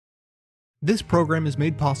This program is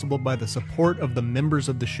made possible by the support of the members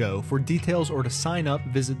of the show. For details or to sign up,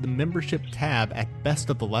 visit the membership tab at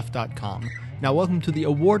bestoftheleft.com. Now, welcome to the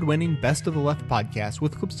award-winning Best of the Left podcast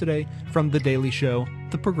with clips today from The Daily Show,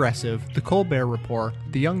 The Progressive, The Colbert Report,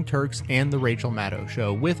 The Young Turks, and The Rachel Maddow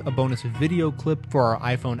Show, with a bonus video clip for our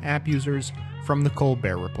iPhone app users from The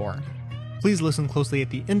Colbert Report. Please listen closely at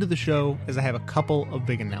the end of the show, as I have a couple of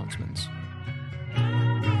big announcements.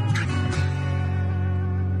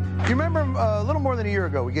 You remember a little more than a year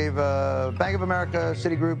ago, we gave Bank of America,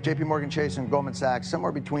 Citigroup, JP Morgan Chase, and Goldman Sachs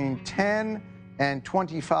somewhere between 10 and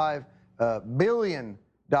 25 billion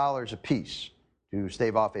dollars apiece to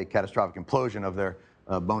stave off a catastrophic implosion of their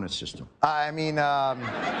bonus system. The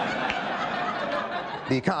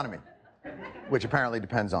economy, which apparently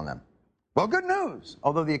depends on them. Well, good news.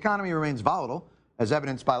 Although the economy remains volatile, as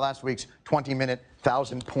evidenced by last week's 20-minute,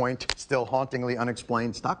 1,000-point, still hauntingly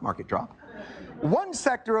unexplained stock market drop, one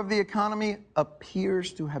sector of the economy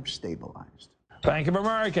appears to have stabilized. Bank of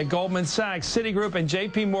America, Goldman Sachs, Citigroup, and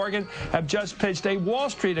JP Morgan have just pitched a Wall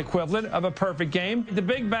Street equivalent of a perfect game. The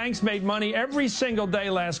big banks made money every single day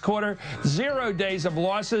last quarter. 0 days of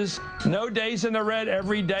losses, no days in the red,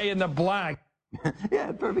 every day in the black.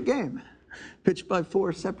 Yeah, perfect game. Pitched by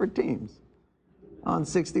 4 separate teams on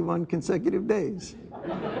 61 consecutive days.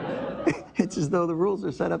 It's as though the rules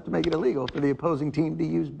are set up to make it illegal for the opposing team to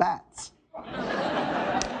use bats.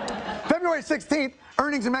 February 16th,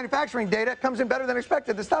 earnings and manufacturing data comes in better than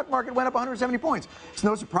expected. The stock market went up 170 points. It's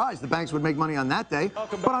no surprise the banks would make money on that day.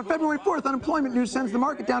 But on February 4th, unemployment news sends the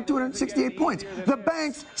market down 268 points. The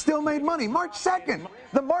banks still made money. March 2nd,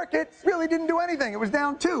 the market really didn't do anything. It was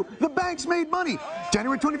down 2. The banks made money.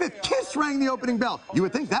 January 25th, KISS rang the opening bell. You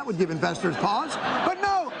would think that would give investors pause. But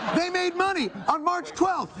no, they made money. On March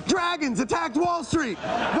 12th, dragons attacked Wall Street.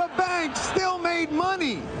 The banks still made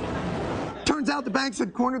money. Turns out the banks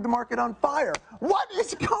had cornered the market on fire. What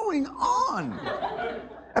is going on?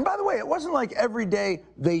 And by the way, it wasn't like every day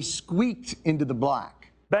they squeaked into the black.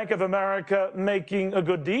 Bank of America making a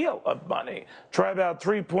good deal of money. Try about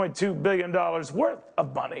 $3.2 billion worth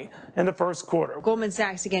of money in the first quarter. Goldman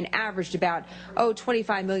Sachs, again, averaged about,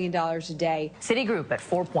 $25 million a day. Citigroup at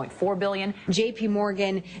 $4.4 billion. JP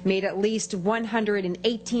Morgan made at least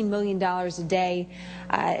 $118 million a day,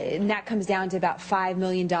 and that comes down to about $5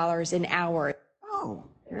 million an hour. Oh,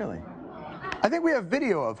 really? I think we have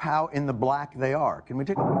video of how in the black they are. Can we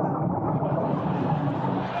take a look at that?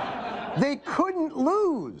 They couldn't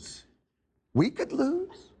lose. We could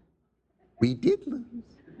lose. We did lose.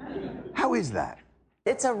 How is that?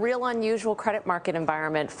 It's a real unusual credit market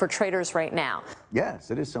environment for traders right now.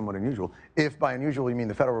 Yes, it is somewhat unusual. If by unusual you mean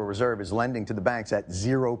the Federal Reserve is lending to the banks at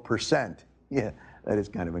 0%. Yeah, that is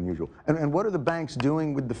kind of unusual. And what are the banks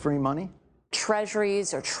doing with the free money?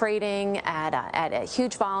 Treasuries are trading at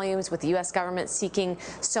huge volumes, with the U.S. government seeking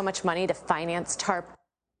so much money to finance TARP.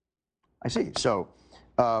 I see. So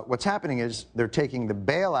what's happening is they're taking the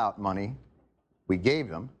bailout money we gave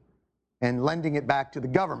them and lending it back to the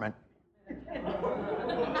government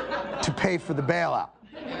to pay for the bailout,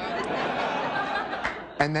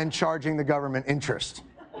 and then charging the government interest.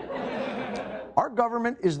 Our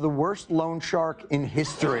government is the worst loan shark in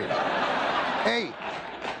history. Hey,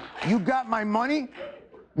 you got my money?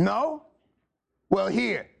 No? Well,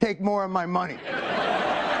 here, take more of my money.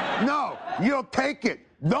 No, you'll take it.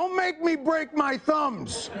 Don't make me break my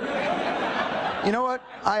thumbs. You know what?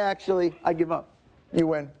 I give up. You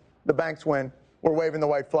win. The banks win. We're waving the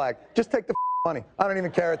white flag. Just take the money. I don't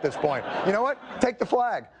even care at this point. You know what? Take the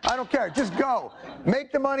flag. I don't care. Just go.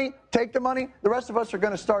 Make the money. Take the money. The rest of us are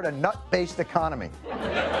going to start a nut-based economy.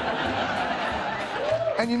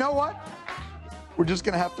 And you know what? We're just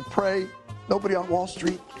going to have to pray nobody on Wall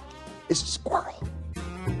Street is a squirrel.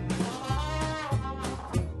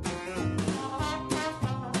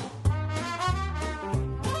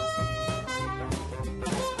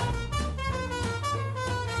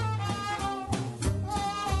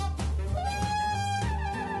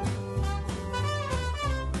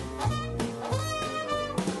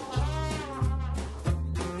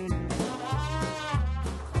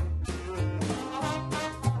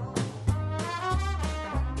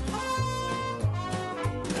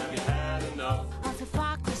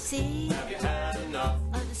 Have you had enough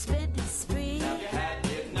of the spending spree? Have you had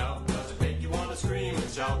enough? Does it make you want to scream and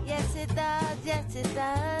shout? Yes it does, yes it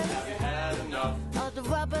does. Have you had enough of the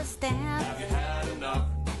rubber stamps? Have you had enough?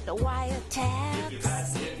 The wiretaps? If you've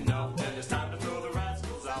had enough, then it's time to throw the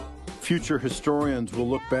rascals out. Future historians will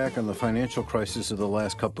look back on the financial crisis of the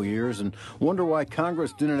last couple of years and wonder why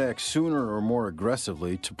Congress didn't act sooner or more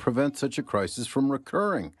aggressively to prevent such a crisis from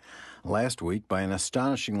recurring. Last week, by an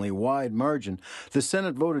astonishingly wide margin, the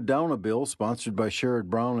Senate voted down a bill sponsored by Sherrod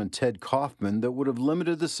Brown and Ted Kaufman that would have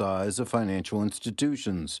limited the size of financial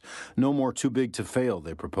institutions. No more too big to fail,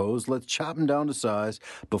 they proposed. Let's chop them down to size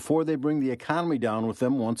before they bring the economy down with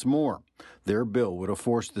them once more. Their bill would have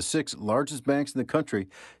forced the 6 largest banks in the country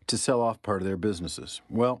to sell off part of their businesses.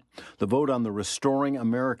 Well, the vote on the Restoring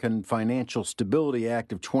American Financial Stability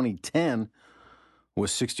Act of 2010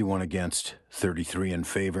 was 61 against, 33 in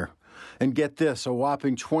favor. And get this, a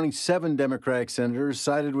whopping 27 Democratic senators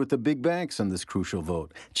sided with the big banks on this crucial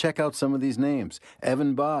vote. Check out some of these names: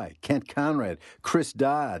 Evan Bayh, Kent Conrad, Chris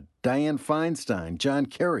Dodd, Dianne Feinstein, John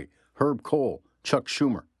Kerry, Herb Kohl, Chuck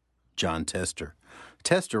Schumer, John Tester.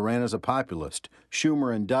 Tester ran as a populist.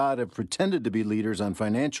 Schumer and Dodd have pretended to be leaders on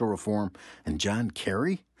financial reform. And John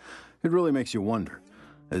Kerry? It really makes you wonder.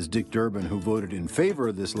 As Dick Durbin, who voted in favor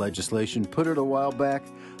of this legislation, put it a while back,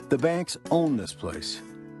 the banks own this place.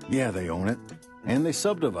 Yeah, they own it. And they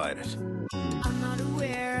subdivide it. I'm not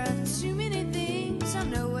aware of too many things. I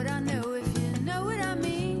know what I know, if you know what I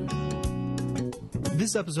mean.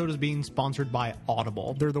 This episode is being sponsored by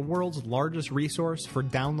Audible. They're the world's largest resource for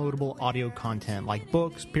downloadable audio content like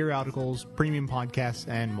books, periodicals, premium podcasts,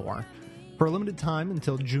 and more. For a limited time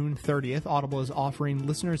until June 30th, Audible is offering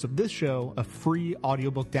listeners of this show a free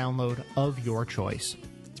audiobook download of your choice.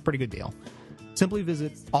 It's a pretty good deal. Simply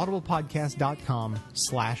visit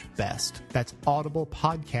audiblepodcast.com/best. That's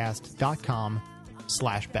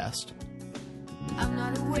audiblepodcast.com/best. I'm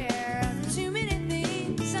not aware of too many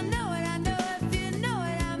things. I know what I know, if you know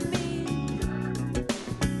what I mean.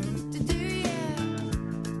 To do, yeah.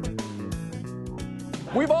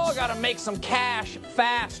 We've all got to make some cash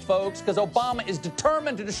fast, folks, because Obama is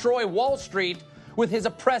determined to destroy Wall Street with his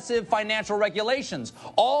oppressive financial regulations,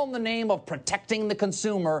 all in the name of protecting the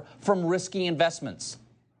consumer from risky investments.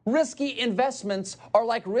 Risky investments are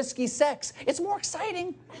like risky sex. It's more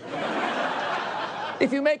exciting.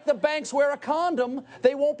 If you make the banks wear a condom,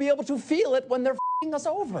 they won't be able to feel it when they're f***ing us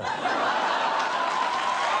over.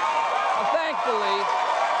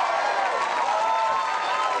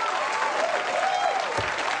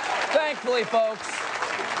 Thankfully, folks,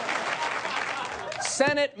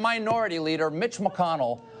 Senate Minority Leader Mitch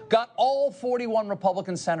McConnell got all 41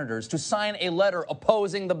 Republican senators to sign a letter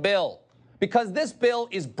opposing the bill. Because this bill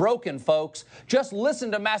is broken, folks. Just listen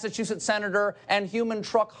to Massachusetts Senator and human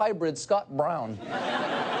truck hybrid Scott Brown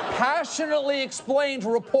passionately explain to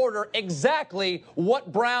a reporter exactly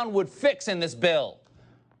what Brown would fix in this bill.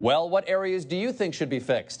 Well, what areas do you think should be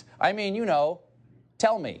fixed? I mean, you know,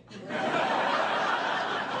 tell me.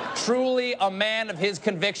 Truly a man of his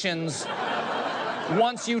convictions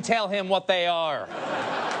once you tell him what they are.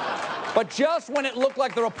 But just when it looked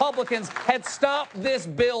like the Republicans had stopped this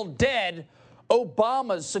bill dead,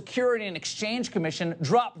 Obama's Security and Exchange Commission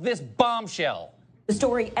dropped this bombshell. The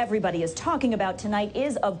story everybody is talking about tonight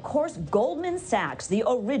is, of course, Goldman Sachs, the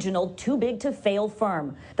original too-big-to-fail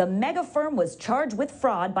firm. The mega firm was charged with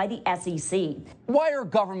fraud by the SEC. Why are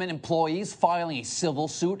government employees filing a civil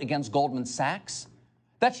suit against Goldman Sachs?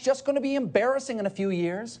 That's just going to be embarrassing in a few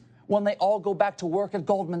years when they all go back to work at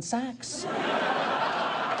Goldman Sachs.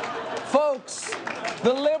 Folks,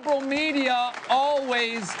 the liberal media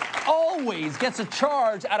always gets a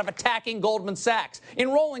charge out of attacking Goldman Sachs.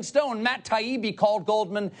 In Rolling Stone, Matt Taibbi called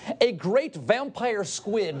Goldman a great vampire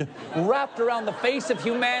squid wrapped around the face of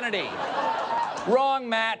humanity. Wrong,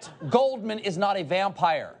 Matt. Goldman is not a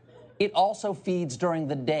vampire. It also feeds during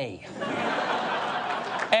the day.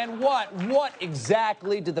 And what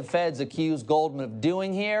exactly did the feds accuse Goldman of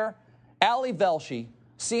doing here? Ali Velshi,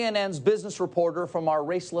 CNN's business reporter from our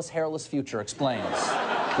raceless, hairless future, explains.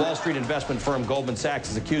 Wall Street investment firm Goldman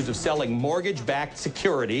Sachs is accused of selling mortgage-backed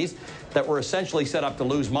securities that were essentially set up to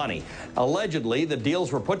lose money. Allegedly, the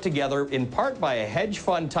deals were put together in part by a hedge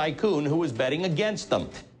fund tycoon who was betting against them.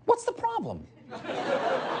 What's the problem?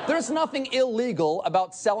 There's nothing illegal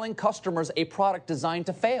about selling customers a product designed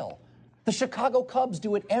to fail. The Chicago Cubs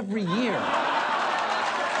do it every year.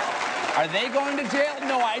 Are they going to jail?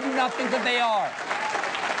 No, I do not think that they are.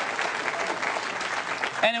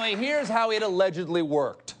 Anyway, here's how it allegedly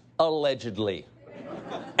worked. Allegedly.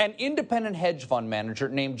 An independent hedge fund manager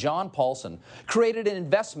named John Paulson created an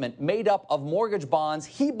investment made up of mortgage bonds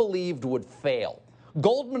he believed would fail.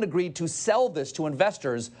 Goldman agreed to sell this to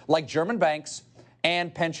investors like German banks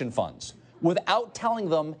and pension funds without telling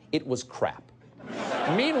them it was crap.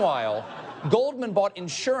 Meanwhile, Goldman bought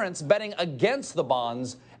insurance betting against the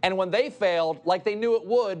bonds, and when they failed, like they knew it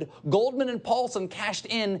would, Goldman and Paulson cashed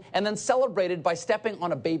in and then celebrated by stepping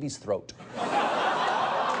on a baby's throat.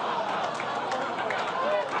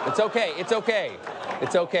 It's okay. It's okay.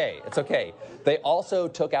 It's okay. It's okay. They also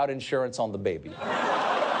took out insurance on the baby.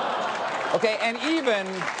 Okay, and even...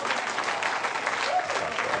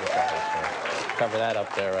 Cover that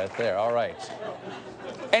up there, right there. All right.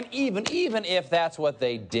 And even if that's what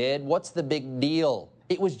they did, what's the big deal?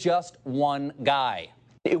 It was just one guy.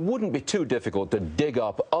 It wouldn't be too difficult to dig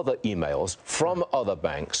up other emails from other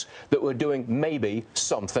banks that were doing maybe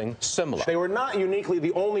something similar. They were not uniquely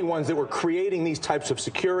the only ones that were creating these types of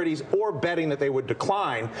securities or betting that they would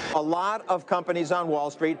decline. A lot of companies on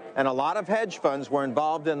Wall Street and a lot of hedge funds were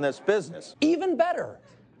involved in this business. Even better,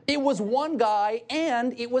 it was one guy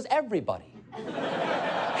and it was everybody.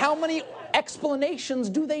 How many explanations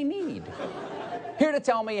do they need? Here to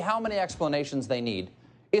tell me how many explanations they need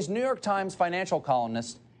is New York Times financial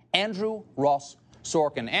columnist Andrew Ross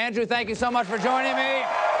Sorkin. Andrew, thank you so much for joining me.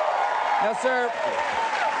 Yes, sir.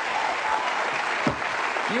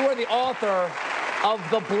 You are the author of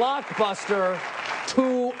the blockbuster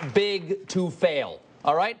Too Big to Fail,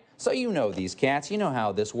 all right? So you know these cats. You know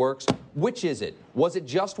how this works. Which is it? Was it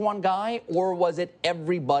just one guy, or was it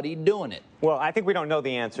everybody doing it? Well, I think we don't know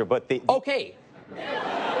the answer, but the... Okay.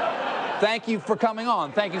 Thank you for coming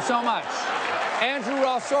on. Thank you so much. Andrew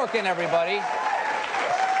Ross Sorkin, everybody.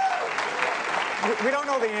 We don't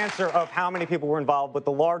know the answer of how many people were involved, but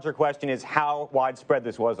the larger question is how widespread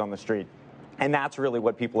this was on the street. And that's really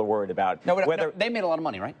what people are worried about. No, they made a lot of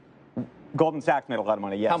money, right? Goldman Sachs made a lot of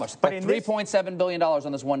money, yes. How much? But like $3.7 billion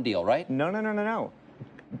on this one deal, right? No.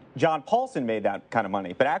 John Paulson made that kind of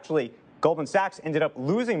money. But actually, Goldman Sachs ended up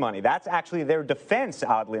losing money. That's actually their defense,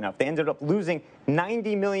 oddly enough. They ended up losing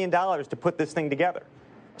 $90 million to put this thing together.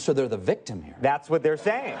 So they're the victim here. That's what they're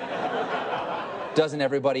saying. Doesn't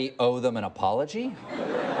everybody owe them an apology?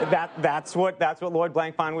 That's what Lloyd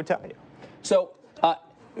Blankfein would tell you. So,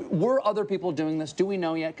 were other people doing this? Do we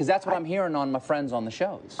know yet? Because that's what I'm hearing on my friends on the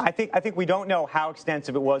shows. I think we don't know how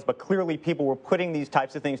extensive it was, but clearly people were putting these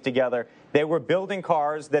types of things together. They were building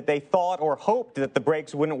cars that they thought or hoped that the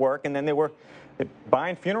brakes wouldn't work, and then they were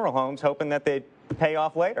buying funeral homes hoping that they'd pay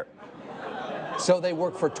off later. So they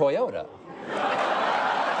work for Toyota.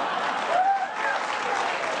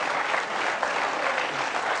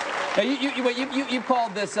 Now, you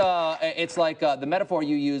called this, it's like the metaphor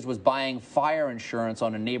you used was buying fire insurance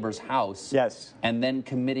on a neighbor's house. Yes. And then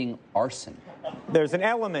committing arson. There's an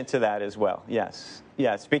element to that as well, yes.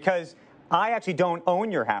 Yes, because I actually don't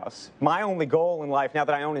own your house. My only goal in life, now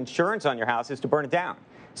that I own insurance on your house, is to burn it down.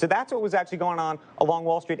 So that's what was actually going on along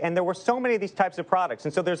Wall Street. And there were so many of these types of products.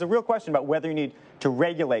 And so there's a real question about whether you need to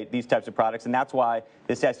regulate these types of products. And that's why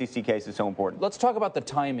this SEC case is so important. Let's talk about the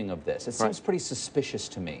timing of this. It seems pretty suspicious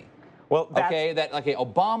to me. Well,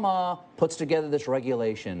 Obama puts together this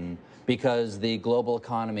regulation because the global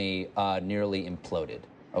economy nearly imploded,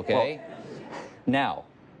 okay? Now,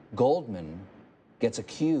 Goldman gets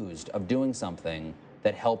accused of doing something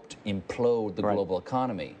that helped implode the global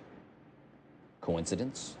economy.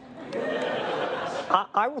 Coincidence?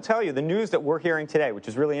 I will tell you, the news that we're hearing today, which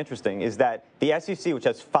is really interesting, is that the SEC, which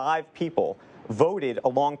has 5 people, voted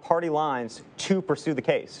along party lines to pursue the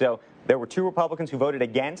case. So there were 2 Republicans who voted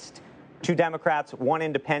against, 2 Democrats, 1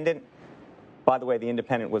 independent. By the way, the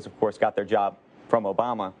independent was, of course, got their job from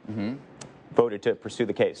Obama. Voted to pursue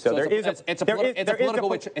the case. So it's a political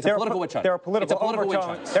witch hunt. There are political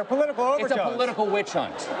overtones. There are political overtones. It's a political witch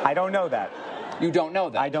hunt. I don't know that. You don't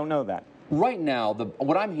know that? I don't know that. Right now,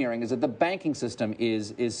 what I'm hearing is that the banking system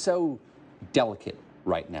is so delicate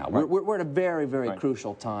right now. We're at a very, very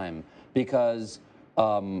crucial time because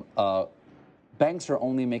banks are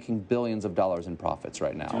only making billions of dollars in profits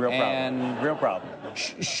right now. It's a real problem. Real problem.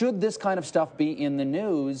 Should this kind of stuff be in the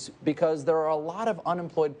news? Because there are a lot of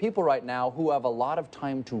unemployed people right now who have a lot of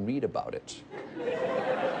time to read about it.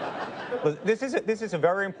 Well, this is a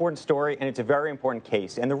very important story, and it's a very important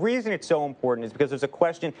case. And the reason it's so important is because there's a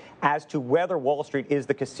question as to whether Wall Street is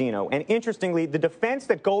the casino. And interestingly, the defense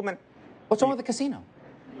that Goldman... What's wrong with the casino?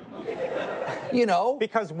 You know,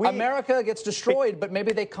 because America gets destroyed, but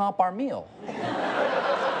maybe they comp our meal.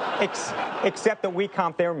 Except that we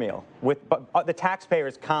comp their meal. The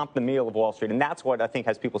taxpayers comp the meal of Wall Street, and that's what I think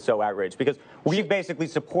has people so outraged, because we've basically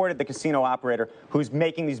supported the casino operator who's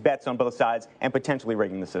making these bets on both sides and potentially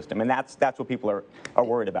rigging the system, and that's what people are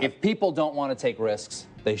worried about. If people don't want to take risks,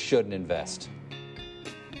 they shouldn't invest.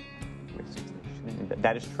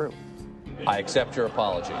 That is true. I accept your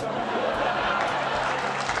apology.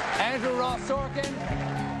 Andrew Ross Sorkin.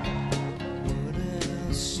 What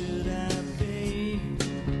else should I be?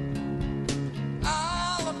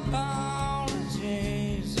 All apologies.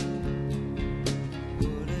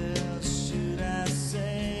 What else should I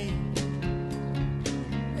say?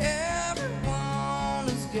 Everyone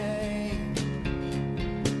is getting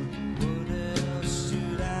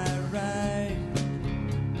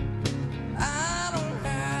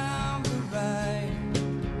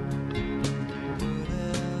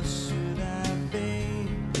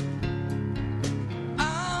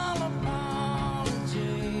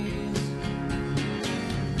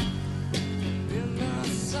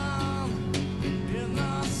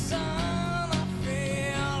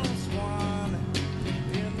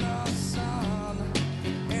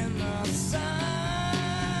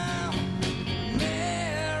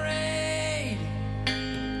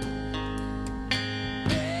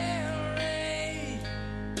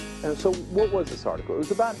And so what was this article? It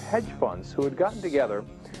was about hedge funds who had gotten together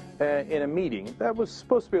in a meeting that was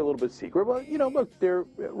supposed to be a little bit secret. Well, you know, look, they're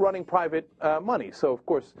running private money, so of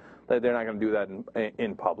course they're not going to do that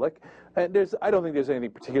in public. And I don't think there's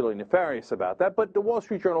anything particularly nefarious about that, but the Wall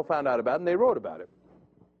Street Journal found out about it and they wrote about it.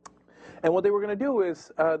 And what they were going to do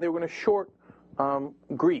is they were going to short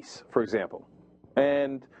Greece, for example.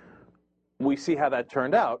 And we see how that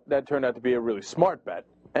turned out. That turned out to be a really smart bet,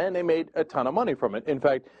 and they made a ton of money from it. In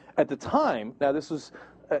fact, at the time, now this was,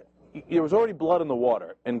 there was already blood in the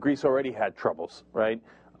water, and Greece already had troubles, right?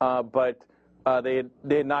 But they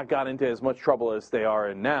had not got into as much trouble as they are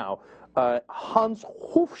in now. Hans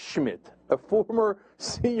Hufschmidt, a former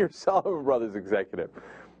senior Salomon Brothers executive.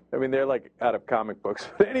 I mean, they're like out of comic books.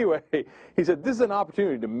 But anyway, he said, this is an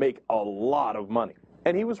opportunity to make a lot of money.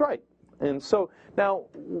 And he was right. And so now,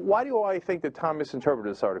 why do I think that Tom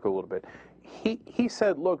misinterpreted this article a little bit? He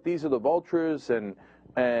said, look, these are the vultures,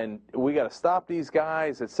 and we got to stop these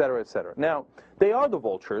guys, et cetera, et cetera. Now, they are the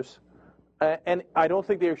vultures, and I don't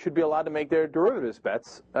think they should be allowed to make their derivatives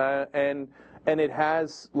bets. And it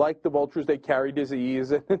has, like the vultures, they carry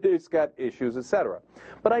disease, and it's got issues, et cetera.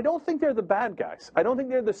 But I don't think they're the bad guys. I don't think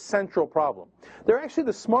they're the central problem. They're actually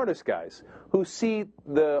the smartest guys who see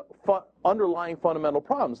the underlying fundamental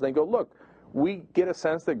problems. They go, look, we get a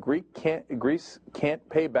sense that Greece can't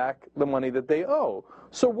pay back the money that they owe.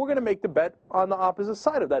 So we're going to make the bet on the opposite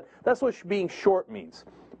side of that. That's what being short means.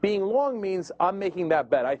 Being long means I'm making that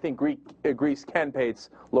bet. I think Greece can pay its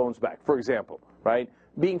loans back, for example, right?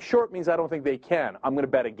 Being short means I don't think they can. I'm going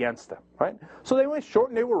to bet against them, right? So they went short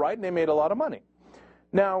and they were right and they made a lot of money.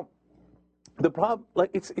 Now, the problem, like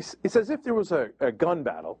it's as if there was a gun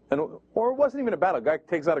battle, or it wasn't even a battle. A guy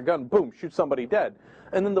takes out a gun, boom, shoots somebody dead,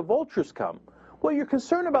 and then the vultures come. Well, you're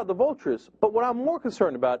concerned about the vultures, but what I'm more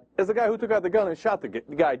concerned about is the guy who took out the gun and shot the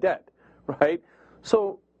guy dead, right?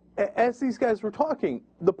 So as these guys were talking,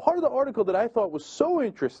 the part of the article that I thought was so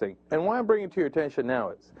interesting, and why I'm bringing it to your attention now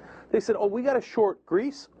is, they said, oh, we got to short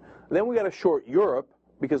Greece, then we got to short Europe,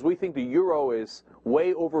 because we think the euro is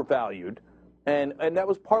way overvalued, and that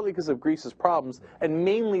was partly because of Greece's problems, and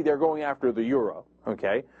mainly they're going after the euro,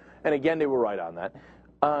 okay? And again, they were right on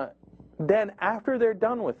that. Then after they're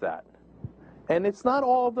done with that, and it's not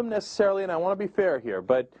all of them necessarily, and I want to be fair here,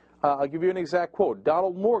 but I'll give you an exact quote.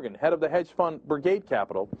 Donald Morgan, head of the hedge fund Brigade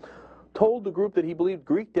Capital, told the group that he believed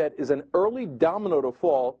Greek debt is an early domino to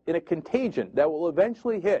fall in a contagion that will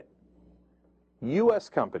eventually hit U.S.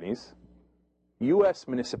 companies, U.S.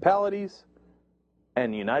 municipalities,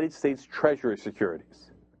 and United States Treasury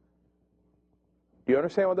securities. Do you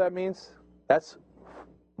understand what that means? That's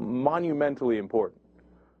monumentally important.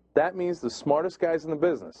 That means the smartest guys in the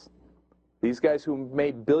business, these guys who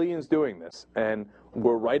made billions doing this, and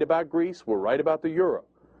we're right about Greece, we're right about the euro,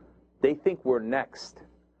 they think we're next.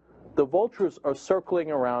 The vultures are circling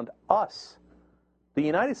around us. The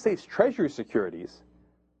United States Treasury securities,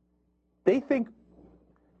 they think,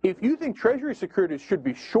 if you think Treasury securities should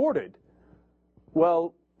be shorted,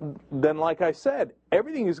 well, then like I said,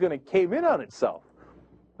 everything is going to cave in on itself.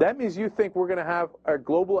 That means you think we're going to have a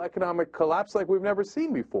global economic collapse like we've never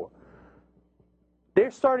seen before.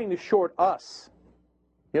 They're starting to short us.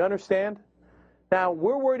 You understand? Now,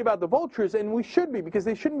 we're worried about the vultures, and we should be, because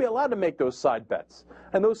they shouldn't be allowed to make those side bets.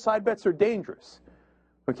 And those side bets are dangerous.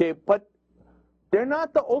 Okay, but they're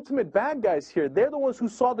not the ultimate bad guys here. They're the ones who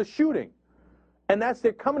saw the shooting. And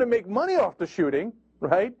they're coming to make money off the shooting,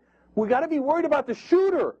 right? We got to be worried about the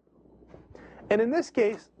shooter. And in this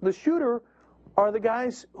case, the shooter are the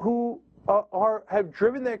guys who have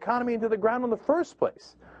driven the economy into the ground in the first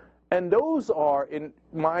place. And those are, in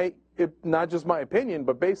my, not just my opinion,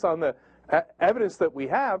 but based on the evidence that we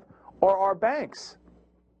have, are our banks.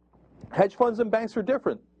 Hedge funds and banks are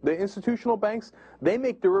different. The institutional banks, they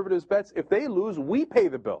make derivatives bets. If they lose, we pay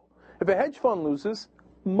the bill. If a hedge fund loses,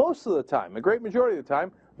 most of the time, a great majority of the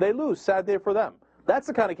time, they lose. Sad day for them. That's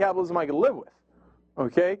the kind of capitalism I can live with,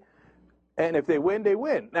 okay? And if they win, they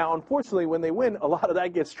win. Now, unfortunately, when they win, a lot of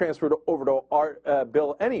that gets transferred over to our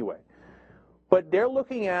bill anyway. But they're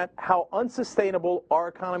looking at how unsustainable our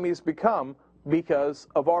economies become because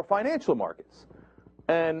of our financial markets.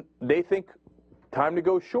 And they think, time to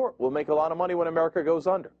go short. We'll make a lot of money when America goes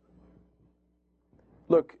under.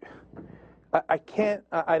 Look,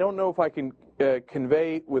 I don't know if I can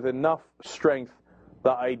convey with enough strength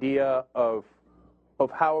the idea of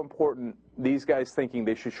how important these guys thinking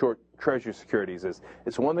they should short Treasury securities is.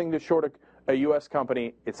 It's one thing to short a U.S.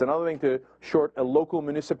 company. It's another thing to short a local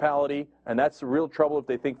municipality, and that's the real trouble if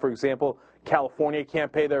they think, for example, California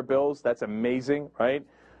can't pay their bills. That's amazing, right?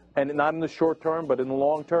 And not in the short term, but in the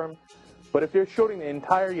long term. But if they're shorting the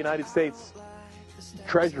entire United States,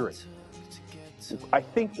 Treasury. I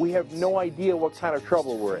think we have no idea what kind of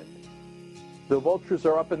trouble we're in. The vultures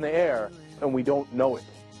are up in the air, and we don't know it.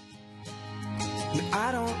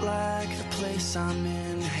 I don't like the place I'm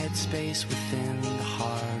in, headspace within the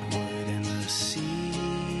hardwood and the ceiling.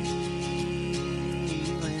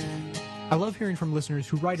 I love hearing from listeners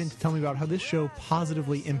who write in to tell me about how this show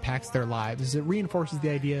positively impacts their lives, as it reinforces the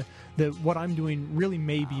idea that what I'm doing really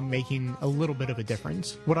may be making a little bit of a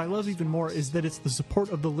difference. What I love even more is that it's the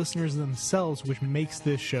support of the listeners themselves which makes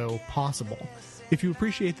this show possible. If you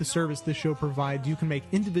appreciate the service this show provides, you can make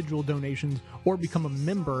individual donations or become a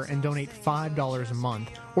member and donate $5 a month,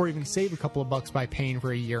 or even save a couple of bucks by paying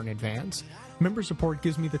for a year in advance. Member support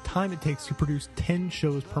gives me the time it takes to produce 10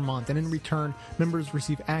 shows per month, and in return, members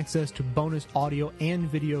receive access to bonus audio and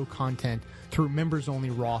video content through members-only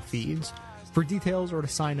raw feeds. For details or to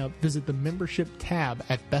sign up, visit the membership tab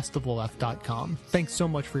at bestoftheleft.com. Thanks so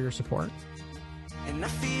much for your support. And I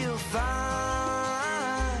feel fine,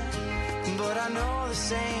 but I know the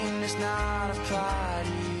same does not apply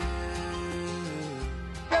to you.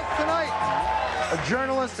 Guest tonight, a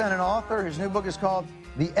journalist and an author. His new book is called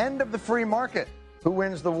The End of the Free Market: Who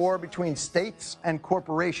Wins the War Between States and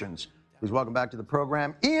Corporations. Please welcome back to the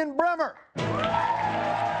program, Ian Bremmer.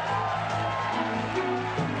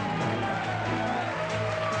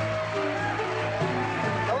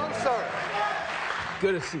 Hello, sir.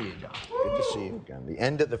 Good to see you, John. Good to see you again. The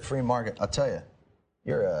End of the Free Market. I'll tell you,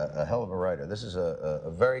 you're a hell of a writer. This is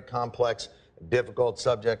a very complex, difficult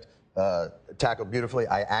subject, tackled beautifully.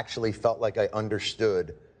 I actually felt like I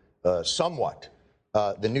understood somewhat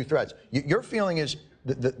the new threats. Your feeling is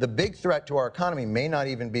the big threat to our economy may not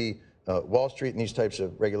even be Wall Street and these types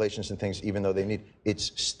of regulations and things, even though they need,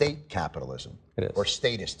 it's state capitalism. It is. Or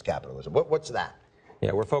statist capitalism. What's that?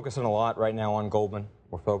 Yeah, we're focusing a lot right now on Goldman.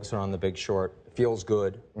 We're focusing on The Big Short. It feels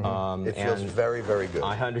good. It feels very, very good.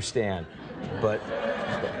 I understand. But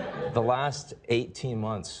the last 18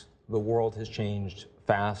 months, the world has changed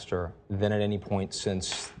faster than at any point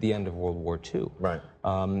since the end of World War II. Right.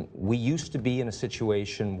 We used to be in a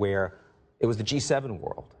situation where it was the G7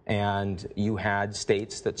 world, and you had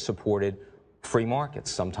states that supported free markets,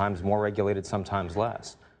 sometimes more regulated, sometimes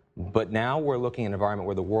less. But now we're looking at an environment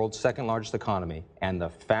where the world's second largest economy and the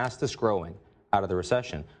fastest growing out of the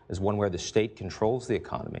recession is one where the state controls the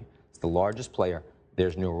economy. It's the largest player.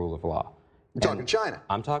 There's no rule of law. You're talking China.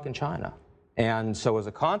 I'm talking China. And so as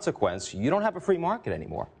a consequence, you don't have a free market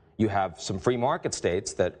anymore. You have some free market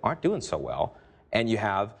states that aren't doing so well, and you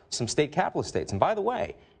have some state capitalist states. And by the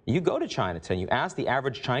way, you go to Chinatown, you ask the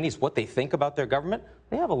average Chinese what they think about their government,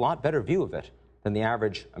 they have a lot better view of it than the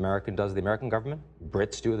average American does of the American government,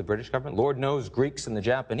 Brits do of the British government, Lord knows Greeks and the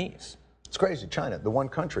Japanese. It's crazy. China, the one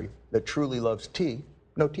country that truly loves tea,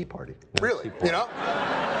 no Tea Party. No really, tea party. you know?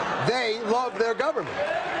 They love their government.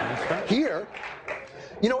 Here,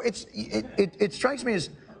 you know, it strikes me as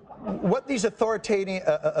what these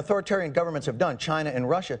authoritarian governments have done, China and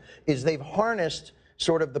Russia, is they've harnessed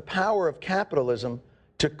sort of the power of capitalism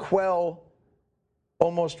to quell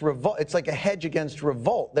almost revolt. It's like a hedge against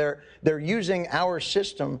revolt. They're using our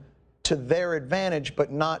system to their advantage,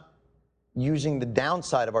 but not using the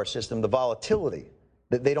downside of our system, the volatility.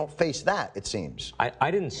 That they don't face that, it seems.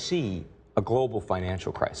 I didn't see a global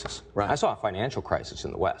financial crisis. Right. I saw a financial crisis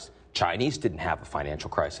in the West. Chinese didn't have a financial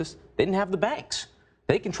crisis. They didn't have the banks.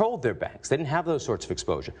 They controlled their banks. They didn't have those sorts of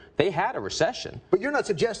exposure. They had a recession. But you're not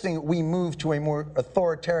suggesting we move to a more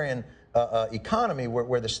authoritarian economy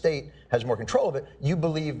where the state has more control of it. You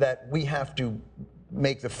believe that we have to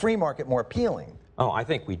make the free market more appealing. Oh, I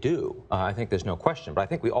think we do. I think there's no question. But I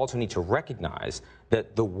think we also need to recognize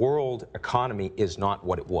that the world economy is not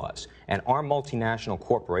what it was. And our multinational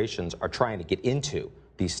corporations are trying to get into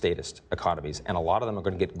these statist economies, and a lot of them are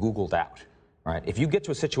going to get Googled out. Right? If you get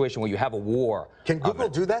to a situation where you have a war... Can Google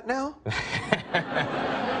do that now?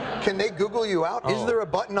 Can they Google you out? Oh. Is there a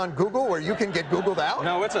button on Google where you can get Googled out?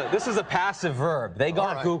 No, this is a passive verb. They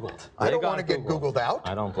got Googled. I don't want to get Googled out.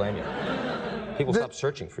 I don't blame you. People stop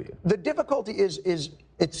searching for you. The difficulty is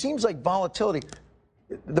it seems like volatility.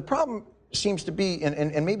 The problem seems to be,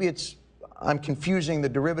 and maybe I'm confusing the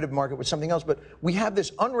derivative market with something else, but we have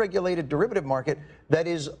this unregulated derivative market that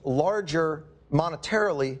is larger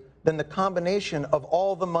monetarily than the combination of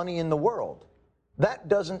all the money in the world. That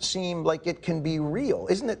doesn't seem like it can be real.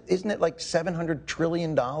 Isn't it like $700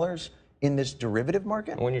 trillion in this derivative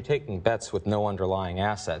market? When you're taking bets with no underlying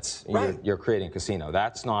assets, right. you're creating a casino.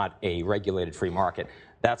 That's not a regulated free market.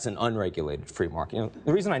 That's an unregulated free market. You know,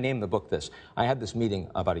 the reason I named the book this, I had this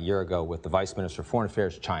meeting about a year ago with the Vice Minister of Foreign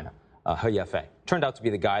Affairs of China, He Yifei. Turned out to be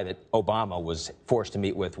the guy that Obama was forced to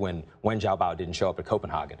meet with when Wen Jiabao didn't show up at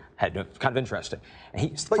Copenhagen. Kind of interesting.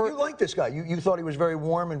 But you liked this guy. You thought he was very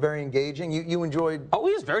warm and very engaging. You enjoyed... Oh,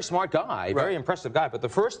 he was a very smart guy, very impressive guy. But the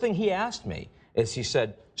first thing he asked me is, he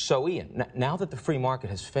said, so Ian, now that the free market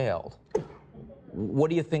has failed, what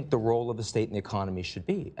do you think the role of the state in the economy should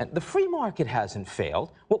be? And the free market hasn't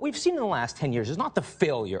failed. What we've seen in the last 10 years is not the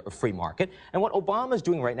failure of free market. And what Obama is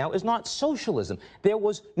doing right now is not socialism. There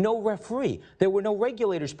was no referee. There were no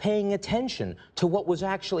regulators paying attention to what was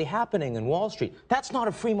actually happening in Wall Street. That's not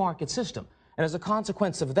a free market system. And as a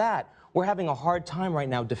consequence of that, we're having a hard time right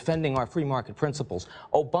now defending our free market principles.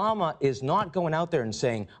 Obama is not going out there and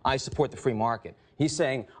saying, I support the free market. He's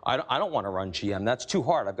saying, I don't want to run GM. That's too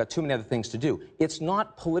hard. I've got too many other things to do. It's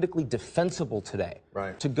not politically defensible today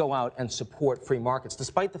to go out and support free markets,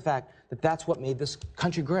 despite the fact that that's what made this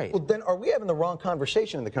country great. Well, then are we having the wrong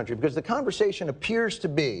conversation in the country? Because the conversation appears to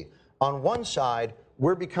be, on one side,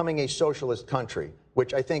 we're becoming a socialist country,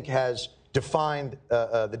 which I think has defined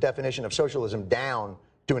the definition of socialism down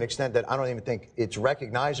to an extent that I don't even think it's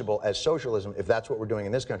recognizable as socialism if that's what we're doing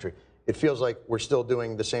in this country. It feels like we're still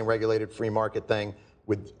doing the same regulated free market thing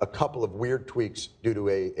with a couple of weird tweaks due to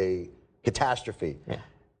a catastrophe. Yeah.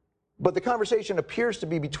 But the conversation appears to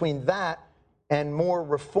be between that and more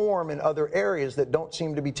reform in other areas that don't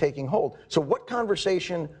seem to be taking hold. So what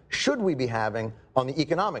conversation should we be having on the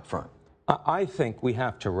economic front? I think we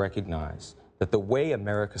have to recognize that the way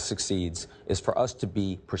America succeeds is for us to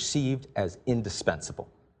be perceived as indispensable.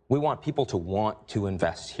 We want people to want to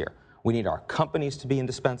invest here. We need our companies to be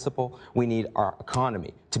indispensable. We need our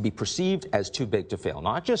economy to be perceived as too big to fail.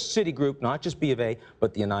 Not just Citigroup, not just B of A,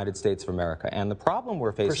 but the United States of America. And the problem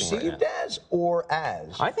we're facing right now... Perceived as or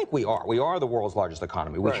as? I think we are. We are the world's largest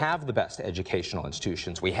economy. We have the best educational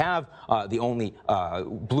institutions. We have the only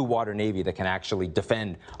blue water navy that can actually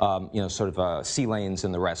defend, sea lanes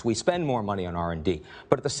and the rest. We spend more money on R&D.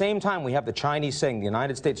 But at the same time, we have the Chinese saying the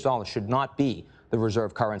United States dollar should not be the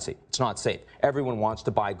reserve currency. It's not safe. Everyone wants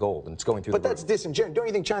to buy gold, and it's going through the roof. But that's disingenuous. Don't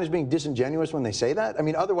you think China's being disingenuous when they say that? I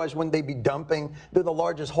mean, otherwise, wouldn't they be dumping? They're the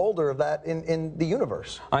largest holder of that in the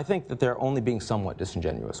universe. I think that they're only being somewhat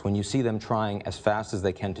disingenuous when you see them trying as fast as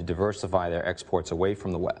they can to diversify their exports away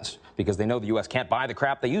from the West, because they know the U.S. can't buy the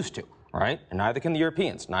crap they used to, right? And neither can the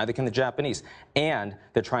Europeans, neither can the Japanese. And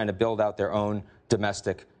they're trying to build out their own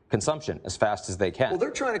domestic consumption as fast as they can. Well,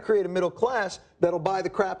 they're trying to create a middle class that'll buy the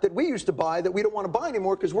crap that we used to buy that we don't want to buy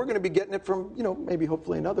anymore because we're going to be getting it from, maybe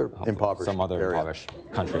hopefully another impoverished some other area. impoverished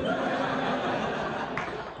country.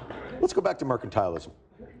 Let's go back to mercantilism.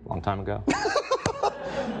 Long time ago.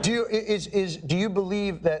 Do you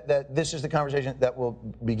believe that this is the conversation that will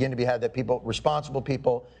begin to be had, that responsible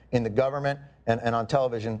people in the government and on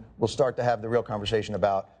television will start to have the real conversation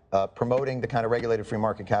about promoting the kind of regulated free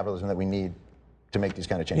market capitalism that we need to make these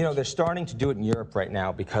kind of changes? They're starting to do it in Europe right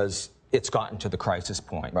now because it's gotten to the crisis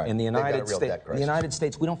point. Right. In the United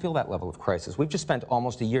States, we don't feel that level of crisis. We've just spent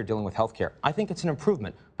almost a year dealing with health care. I think it's an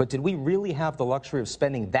improvement. But did we really have the luxury of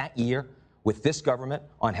spending that year with this government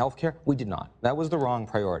on health care? We did not. That was the wrong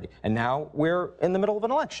priority. And now we're in the middle of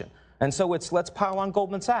an election. And so it's let's pile on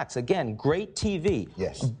Goldman Sachs. Again, great TV.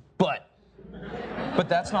 Yes. But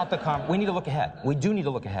that's not the we need to look ahead. We do need to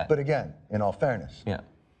look ahead. But again, in all fairness. Yeah.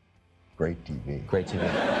 Great TV. Great TV.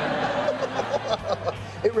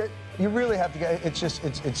 You really have to get,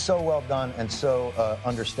 it's so well done and so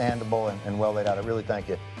understandable and well laid out. I really thank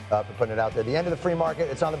you for putting it out there. The End of the Free Market,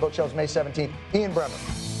 it's on the bookshelves May 17th. Ian Bremmer.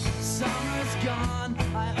 Summer's gone,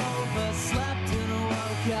 I overslept and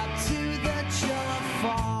woke up to the chill of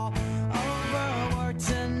fall.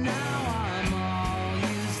 Overworked and now I'm all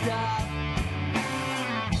used up.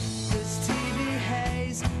 This TV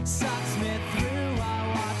haze sucks me through. I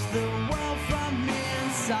watch the world from the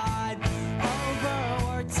inside.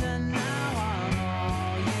 Overworked and now I'm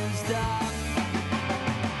all used up.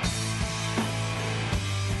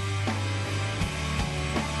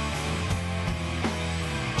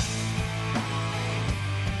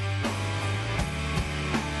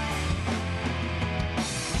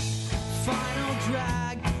 Final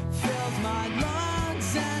drag fills my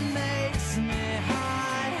lungs and makes me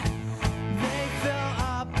high. They fill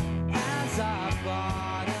up as I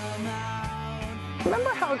bottom out. Remember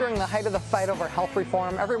how during the height of the fight over health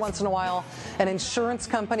reform, every once in a while, an insurance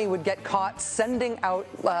company would get caught sending out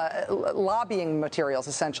lobbying materials,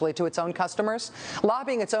 essentially, to its own customers,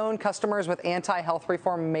 lobbying its own customers with anti-health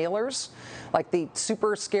reform mailers, like the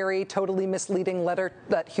super scary, totally misleading letter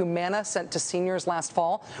that Humana sent to seniors last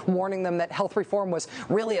fall, warning them that health reform was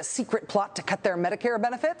really a secret plot to cut their Medicare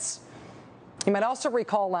benefits? You might also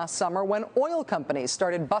recall last summer when oil companies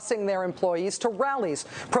started busing their employees to rallies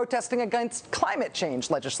protesting against climate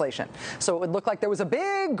change legislation. So it would look like there was a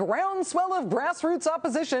big groundswell of grassroots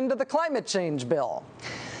opposition to the climate change bill.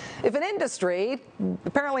 If an industry,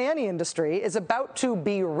 apparently any industry, is about to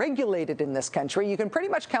be regulated in this country, you can pretty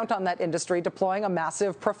much count on that industry deploying a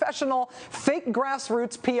massive professional fake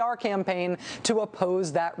grassroots PR campaign to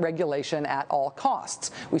oppose that regulation at all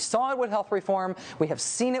costs. We saw it with health reform, we have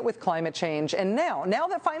seen it with climate change, and now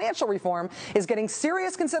that financial reform is getting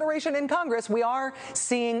serious consideration in Congress, we are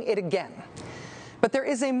seeing it again. But there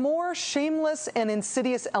is a more shameless and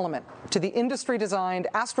insidious element to the industry-designed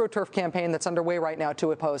AstroTurf campaign that's underway right now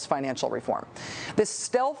to oppose financial reform. This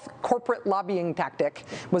stealth corporate lobbying tactic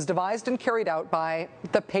was devised and carried out by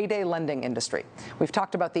the payday lending industry. We've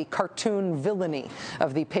talked about the cartoon villainy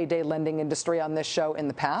of the payday lending industry on this show in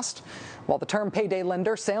the past. While the term payday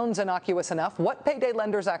lender sounds innocuous enough, what payday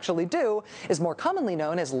lenders actually do is more commonly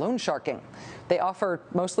known as loan sharking. They offer,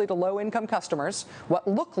 mostly to low-income customers, what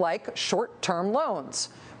look like short-term loans,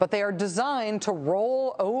 but they are designed to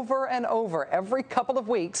roll over and over every couple of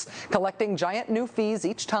weeks, collecting giant new fees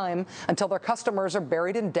each time until their customers are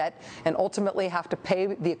buried in debt and ultimately have to pay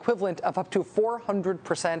the equivalent of up to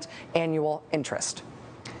 400% annual interest.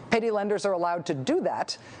 Payday lenders are allowed to do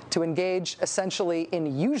that, to engage essentially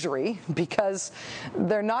in usury, because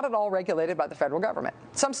they're not at all regulated by the federal government.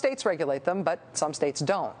 Some states regulate them, but some states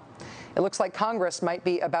don't. It looks like Congress might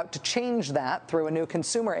be about to change that through a new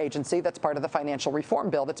consumer agency that's part of the financial reform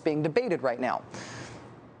bill that's being debated right now.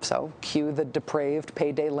 So, cue the depraved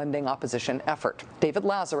payday lending opposition effort. David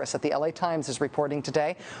Lazarus at the LA Times is reporting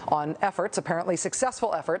today on efforts, apparently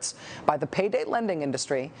successful efforts, by the payday lending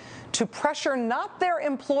industry to pressure not their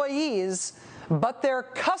employees, but their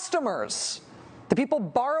customers, the people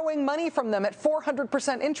borrowing money from them at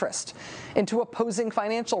 400% interest, into opposing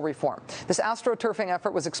financial reform. This astroturfing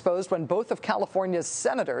effort was exposed when both of California's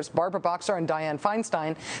senators, Barbara Boxer and Dianne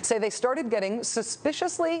Feinstein, say they started getting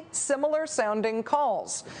suspiciously similar-sounding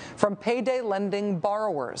calls from payday lending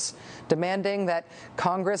borrowers, demanding that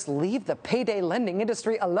Congress leave the payday lending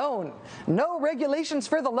industry alone. No regulations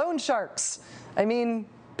for the loan sharks. I mean,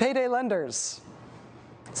 payday lenders.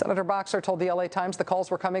 Senator Boxer told the LA Times the calls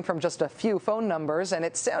were coming from just a few phone numbers, and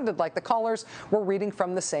it sounded like the callers were reading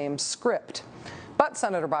from the same script. But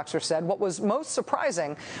Senator Boxer said what was most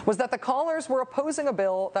surprising was that the callers were opposing a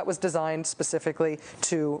bill that was designed specifically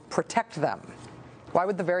to protect them. Why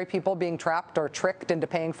would the very people being trapped or tricked into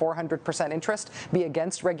paying 400% interest be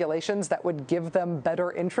against regulations that would give them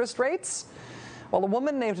better interest rates? Well, a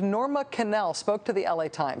woman named Norma Cannell spoke to the LA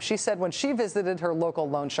Times. She said when she visited her local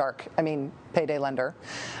loan shark, payday lender,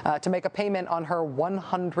 to make a payment on her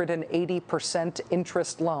 180%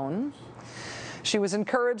 interest loan, she was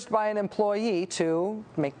encouraged by an employee to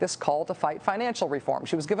make this call to fight financial reform.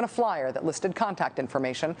 She was given a flyer that listed contact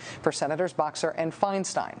information for Senators Boxer and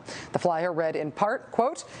Feinstein. The flyer read in part,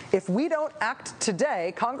 quote, "If we don't act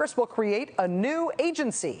today, Congress will create a new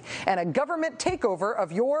agency and a government takeover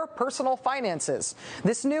of your personal finances.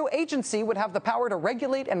 This new agency would have the power to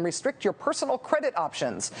regulate and restrict your personal credit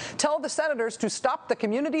options. Tell the senators to stop the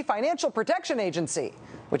Community Financial Protection Agency,"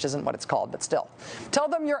 which isn't what it's called, but still. "Tell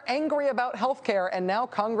them you're angry about health care and now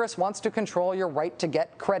Congress wants to control your right to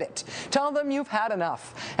get credit. Tell them you've had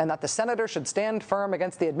enough and that the senator should stand firm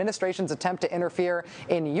against the administration's attempt to interfere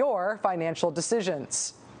in your financial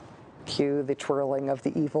decisions." Cue the twirling of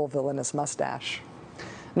the evil villainous mustache.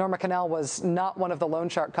 Norma Cannell was not one of the loan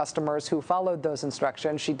shark customers who followed those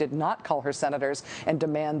instructions. She did not call her senators and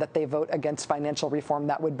demand that they vote against financial reform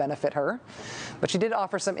that would benefit her. But she did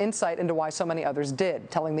offer some insight into why so many others did,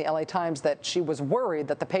 telling the LA Times that she was worried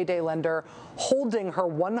that the payday lender holding her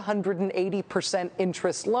 180%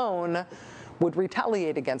 interest loan would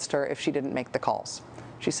retaliate against her if she didn't make the calls.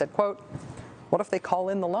 She said, quote, "What if they call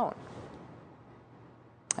in the loan?"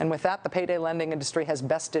 And with that, the payday lending industry has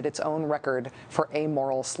bested its own record for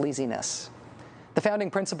amoral sleaziness. The founding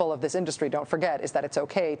principle of this industry, don't forget, is that it's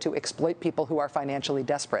okay to exploit people who are financially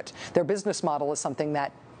desperate. Their business model is something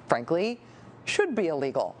that, frankly, should be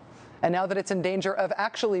illegal. And now that it's in danger of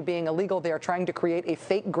actually being illegal, they are trying to create a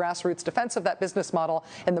fake grassroots defense of that business model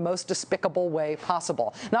in the most despicable way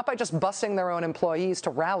possible. Not by just busing their own employees to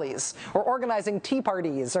rallies or organizing tea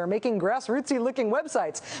parties or making grassrootsy-looking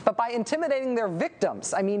websites, but by intimidating their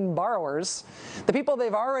victims, borrowers, the people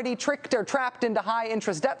they've already tricked or trapped into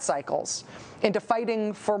high-interest debt cycles, into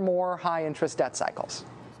fighting for more high-interest debt cycles.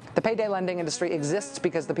 The payday lending industry exists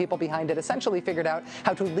because the people behind it essentially figured out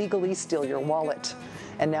how to legally steal your wallet.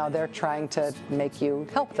 And now they're trying to make you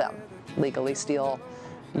help them legally steal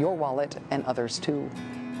your wallet and others too.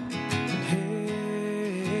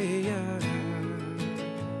 Hey, yeah.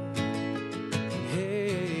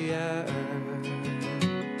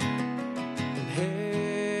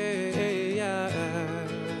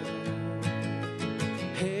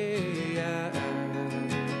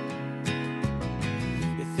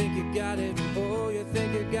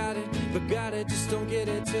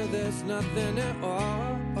 there's nothing at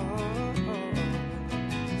all.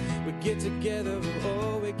 We get together,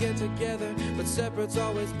 oh, we get together, but separate's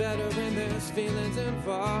always better when there's feelings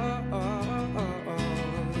involved.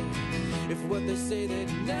 If what they say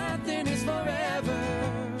that nothing is forever,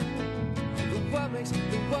 what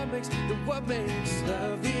makes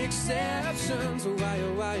love the exception? So why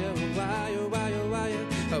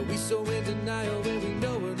are we so in denial when we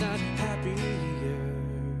know we're not happy here?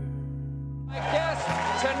 My guest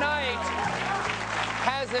tonight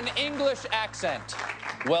has an English accent.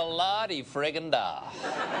 Well, la-di friggin' da.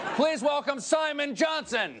 Please welcome Simon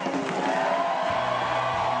Johnson. Hey,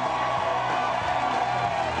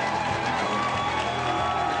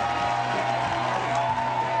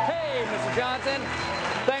 Mr. Johnson.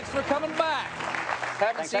 Thanks for coming back.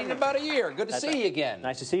 Haven't seen you in about a year. Good to see you again.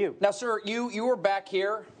 Nice to see you. Now, sir, you were back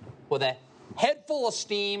here with a head full of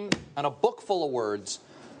steam and a book full of words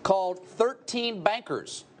called 13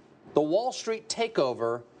 Bankers, the Wall Street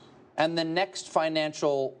Takeover, and the Next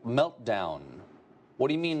Financial Meltdown. What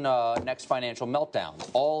do you mean, next financial meltdown?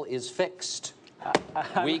 All is fixed.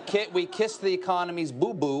 We kissed the economy's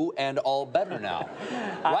boo-boo, and all better now.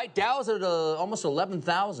 Right? Dow's at almost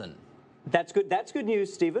 11,000. That's good. That's good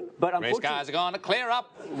news, Stephen. But Race guys are going to clear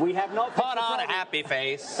up. We have not put on a happy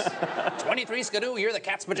face. 23 Skidoo, you're the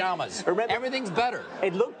cat's pajamas. Remember, everything's better.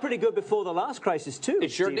 It looked pretty good before the last crisis too.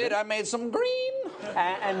 It sure Stephen. did. I made some green.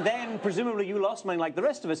 And then presumably you lost money like the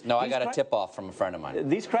rest of us. No, I got a tip off from a friend of mine.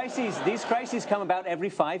 These crises come about every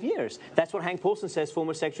 5 years. That's what Hank Paulson says,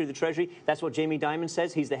 former Secretary of the Treasury. That's what Jamie Dimon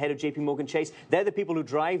says. He's the head of J.P. Morgan Chase. They're the people who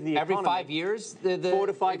drive the economy. Every 5 years, 4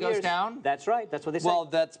 to 5 it goes years. down. That's right. That's what they say. Well,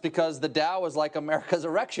 that's because the Dow is like America's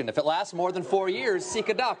erection. If it lasts more than 4 years, seek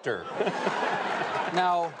a doctor.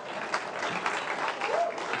 Now,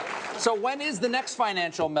 so when is the next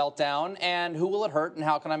financial meltdown, and who will it hurt, and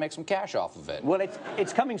how can I make some cash off of it? Well,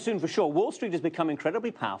 it's coming soon for sure. Wall Street has become incredibly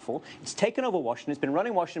powerful. It's taken over Washington. It's been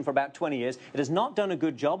running Washington for about 20 years. It has not done a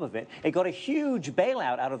good job of it. It got a huge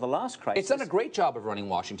bailout out of the last crisis. It's done a great job of running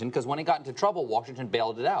Washington, because when it got into trouble, Washington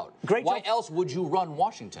bailed it out. Why else would you run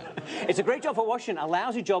Washington? It's a great job for Washington, a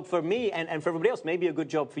lousy job for me and for everybody else. Maybe a good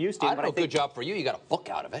job for you, Steve. I don't know, good job for you. You got a book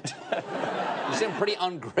out of it. You seem pretty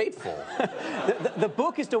ungrateful. The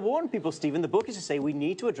book is to warn people, Stephen. The book is to say we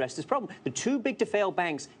need to address this problem. The too big to fail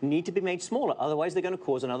banks need to be made smaller. Otherwise, they're going to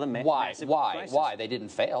cause another massive crisis. Why? They didn't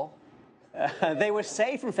fail. They were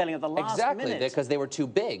saved from failing at the last minute. Exactly, because they were too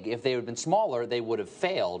big. If they had been smaller, they would have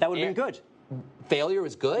failed. That would have been good. Failure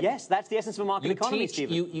is good? Yes, that's the essence of a market economy,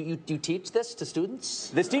 Stephen. You teach this to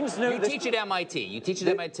students? The students know. You teach at MIT. You teach at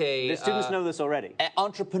MIT. The students know this already.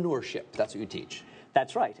 Entrepreneurship. That's what you teach.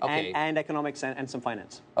 That's right. Okay. And economics and some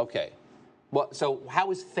finance. Okay. Well, so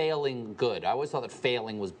how is failing good? I always thought that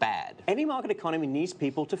failing was bad. Any market economy needs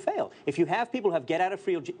people to fail. If you have people who have get out of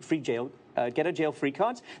jail free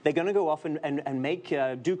cards, they're going to go off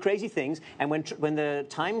and do crazy things. And when the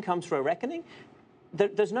time comes for a reckoning,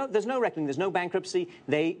 there's no reckoning. There's no bankruptcy.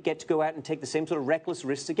 They get to go out and take the same sort of reckless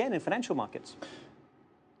risks again in financial markets.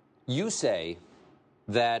 You say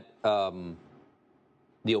that the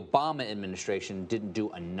Obama administration didn't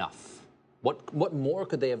do enough. What more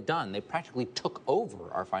could they have done? They practically took over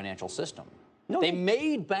our financial system. No, they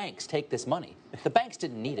made banks take this money. The banks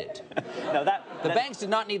didn't need it. The banks did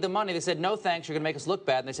not need the money. They said, no thanks, you're going to make us look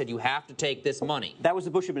bad. And they said, you have to take this money. That was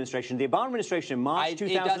the Bush administration. The Obama administration in March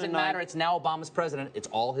 2009... It doesn't matter. It's now Obama's president. It's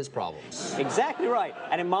all his problems. Exactly right.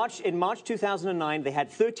 And in March 2009, they had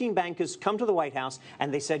 13 bankers come to the White House,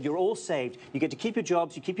 and they said, you're all saved. You get to keep your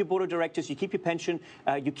jobs, you keep your board of directors, you keep your pension,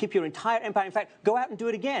 you keep your entire empire. In fact, go out and do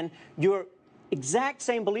it again. Your exact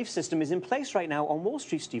same belief system is in place right now on Wall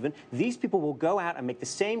Street, Stephen. These people will go out and make the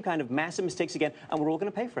same kind of massive mistakes again, and we're all going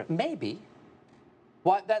to pay for it. Maybe.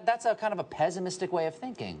 Well, that's a kind of a pessimistic way of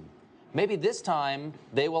thinking. Maybe this time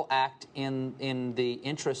they will act in the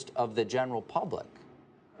interest of the general public.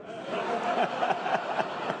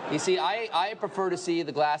 You see, I prefer to see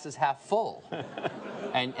the glass as half full,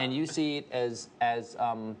 and you see it as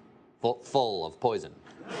full of poison.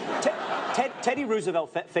 Teddy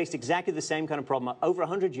Roosevelt faced exactly the same kind of problem over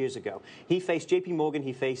 100 years ago. He faced J.P. Morgan,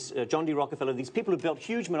 he faced John D. Rockefeller, these people who built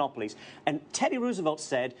huge monopolies. And Teddy Roosevelt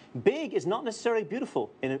said, big is not necessarily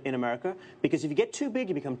beautiful in America, because if you get too big,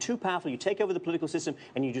 you become too powerful, you take over the political system,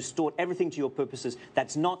 and you distort everything to your purposes.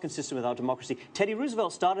 That's not consistent with our democracy. Teddy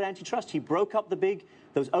Roosevelt started antitrust. He broke up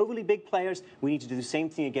those overly big players. We need to do the same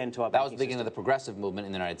thing again to our banking system. That was the beginning of the progressive movement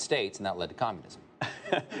in the United States, and that led to communism.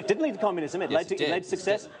 Didn't lead to communism. It led to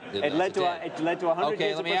success. It led to 100 years of prosperity.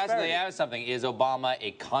 Okay, let me ask you something. Is Obama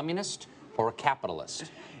a communist or a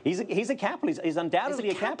capitalist? He's a capitalist. He's undoubtedly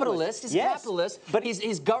a capitalist. He's a capitalist, but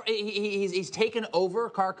he's taken over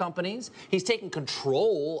car companies. He's taken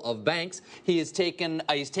control of banks. He's taken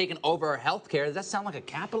over healthcare. Does that sound like a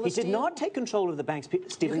capitalist? He did not take control of the banks,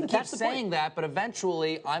 Stephen. You keep saying that, but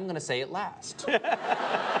eventually, I'm going to say it last.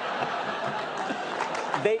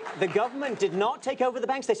 The government did not take over the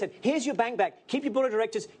banks. They said, here's your bank back. Keep your board of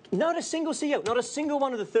directors. Not a single CEO, not a single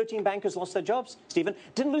one of the 13 bankers lost their jobs, Stephen.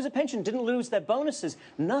 Didn't lose a pension, didn't lose their bonuses,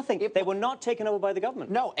 nothing. They were not taken over by the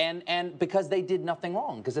government. No, and because they did nothing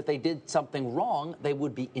wrong. Because if they did something wrong, they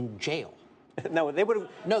would be in jail. No, they would have.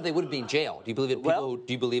 No, they would have been in jail. Do you believe it? Do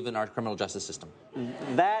you believe in our criminal justice system?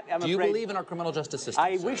 That I'm Do you afraid, believe in our criminal justice system?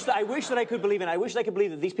 I wish that I could believe in. I wish that I could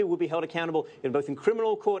believe that these people would be held accountable in both in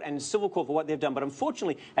criminal court and civil court for what they've done. But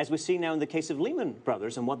unfortunately, as we're seeing now in the case of Lehman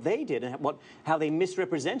Brothers and what they did and how they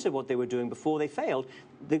misrepresented what they were doing before they failed,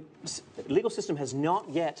 the legal system has not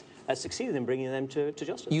yet succeeded in bringing them to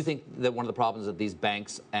justice. You think that one of the problems is that these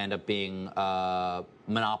banks end up being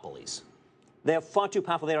monopolies? They are far too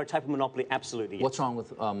powerful. They are a type of monopoly, absolutely. Yes. What's wrong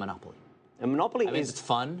with monopoly? A monopoly I mean, it's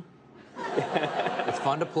fun. It's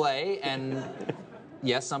fun to play, and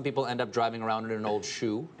yes, some people end up driving around in an old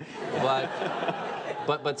shoe,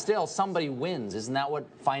 but still, somebody wins. Isn't that what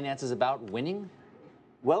finance is about? Winning?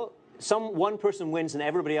 Well, one person wins, and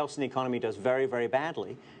everybody else in the economy does very, very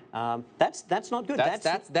badly. That's not good.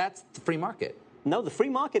 That's the free market. No, the free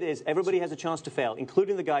market is everybody has a chance to fail,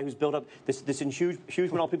 including the guy who's built up this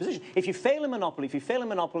huge monopoly position. If you fail in monopoly,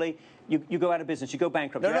 you go out of business, you go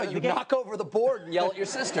bankrupt. No, you knock over the board and yell at your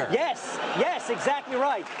sister. Yes, exactly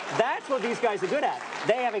right. That's what these guys are good at.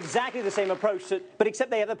 They have exactly the same approach, but except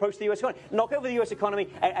they have the approach to the U.S. economy. Knock over the U.S. economy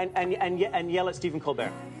and yell at Stephen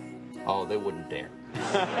Colbert. Oh, they wouldn't dare.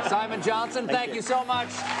 Simon Johnson, thank you so much.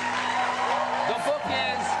 The book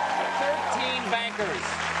is 13 Bankers.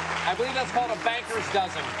 I believe that's called a banker's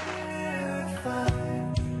dozen.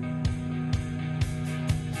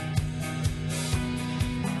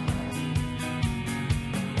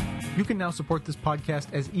 You can now support this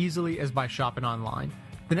podcast as easily as by shopping online.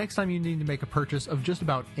 The next time you need to make a purchase of just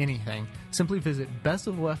about anything, simply visit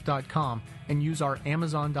bestoftheleft.com and use our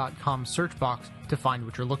Amazon.com search box to find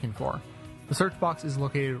what you're looking for. The search box is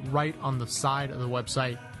located right on the side of the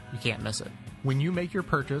website. You can't miss it. When you make your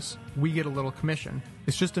purchase, we get a little commission.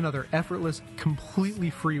 It's just another effortless,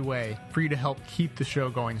 completely free way for you to help keep the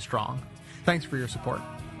show going strong. Thanks for your support.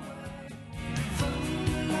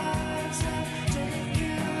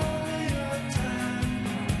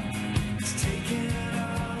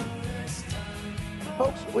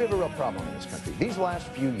 Folks, we have a real problem in this country. These last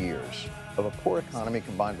few years of a poor economy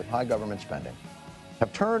combined with high government spending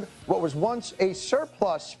have turned what was once a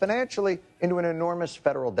surplus financially into an enormous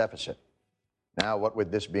federal deficit. Now, what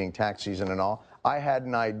with this being tax season and all, I had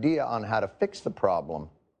an idea on how to fix the problem.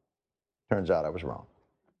 Turns out I was wrong.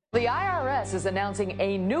 The IRS is announcing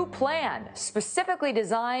a new plan specifically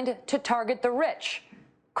designed to target the rich.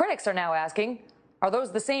 Critics are now asking, are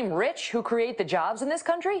those the same rich who create the jobs in this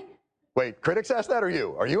country? Wait, critics asked that or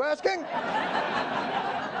you? Are you asking?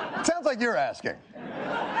 Sounds like you're asking.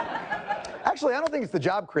 Actually, I don't think it's the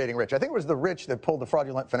job-creating rich. I think it was the rich that pulled the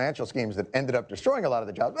fraudulent financial schemes that ended up destroying a lot of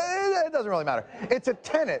the jobs. It doesn't really matter. It's a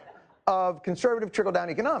tenet of conservative trickle-down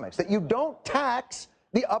economics that you don't tax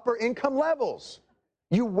the upper income levels.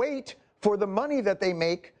 You wait for the money that they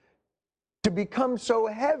make to become so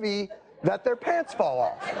heavy that their pants fall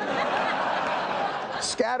off.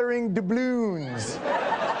 Scattering doubloons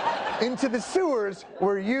into the sewers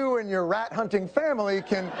where you and your rat-hunting family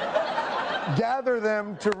can gather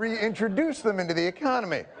them to reintroduce them into the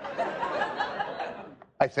economy.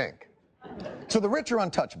 I think. So the rich are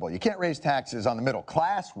untouchable. You can't raise taxes on the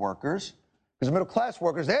middle-class workers, because the middle-class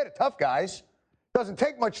workers, they're the tough guys. Doesn't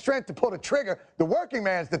take much strength to pull the trigger. The working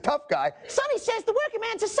man's the tough guy. Sonny says the working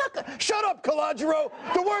man's a sucker. Shut up, Calogero.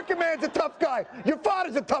 The working man's a tough guy. Your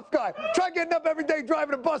father's a tough guy. Try getting up every day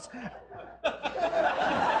driving a bus. That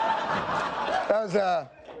was a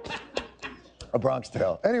Bronx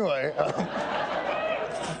Tale. Anyway,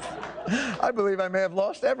 I believe I may have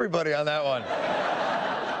lost everybody on that one.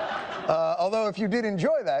 Although if you did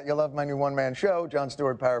enjoy that, you'll love my new one-man show. Jon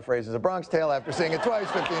Stewart paraphrases A Bronx Tale after seeing it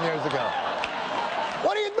twice 15 years ago.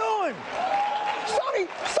 What are you doing? Sonny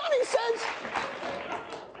says.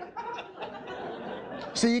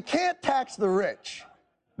 So you can't tax the rich.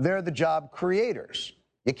 They're the job creators.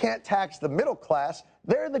 You can't tax the middle class.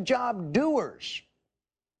 They're the job doers.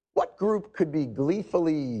 What group could be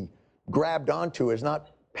gleefully grabbed onto as not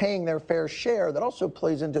paying their fair share that also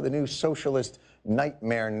plays into the new socialist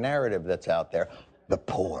nightmare narrative that's out there? The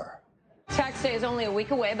poor. Tax day is only a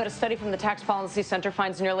week away, but a study from the Tax Policy Center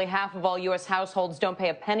finds nearly half of all U.S. households don't pay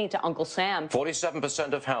a penny to Uncle Sam.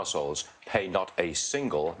 47% of households pay not a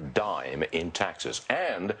single dime in taxes.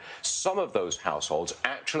 And some of those households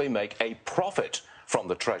actually make a profit from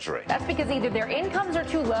the Treasury. That's because either their incomes are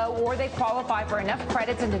too low or they qualify for enough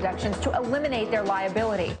credits and deductions to eliminate their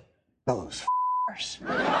liability. Those f***ers.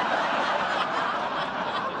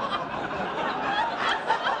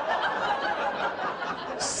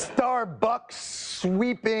 Starbucks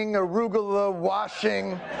sweeping, arugula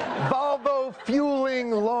washing, Volvo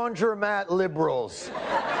fueling laundromat liberals.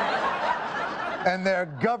 And their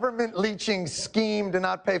government leeching scheme to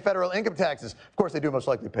not pay federal income taxes. Of course, they do most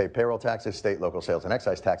likely pay payroll taxes, state, local sales, and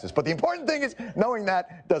excise taxes. But the important thing is, knowing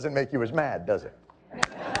that doesn't make you as mad, does it?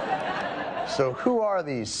 So who are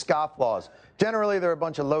these scofflaws? Generally, they're a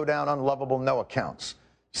bunch of low-down, unlovable no-accounts.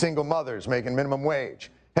 Single mothers making minimum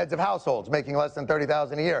wage. Heads of households making less than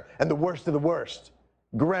 $30,000 a year. And the worst of the worst,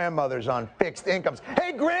 grandmothers on fixed incomes.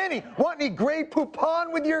 Hey, Granny, want any Grey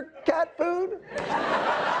Poupon with your cat food?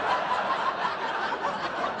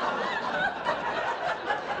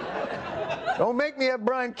 Don't make me have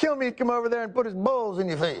Brian Kilmeade come over there and put his bowls in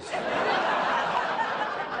your face.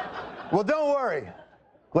 Well, don't worry.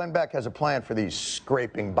 Glenn Beck has a plan for these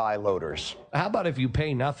scraping byloaders. How about if you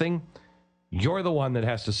pay nothing, you're the one that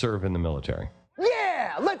has to serve in the military?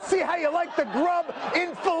 Yeah! Let's see how you like the grub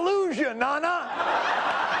in Fallujah, Nana!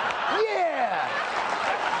 Yeah!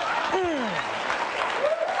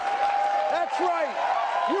 That's right!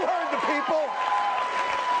 You heard the people!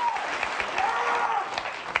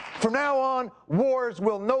 From now on, wars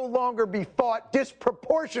will no longer be fought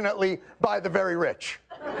disproportionately by the very rich.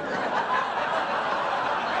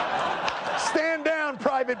 Stand down,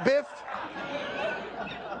 Private Biff.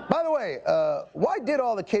 By the way, why did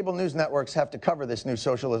all the cable news networks have to cover this new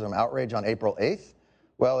socialism outrage on April 8th?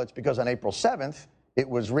 Well, it's because on April 7th, it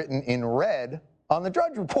was written in red on the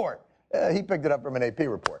Drudge Report. He picked it up from an AP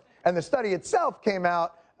report. And the study itself came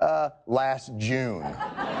out last June.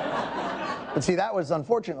 But see, that was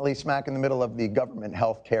unfortunately smack in the middle of the government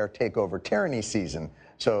health care takeover tyranny season.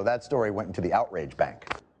 So that story went into the outrage bank.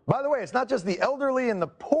 By the way, it's not just the elderly and the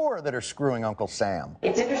poor that are screwing Uncle Sam.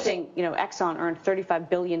 It's interesting, you know, Exxon earned $35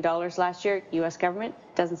 billion last year. U.S. government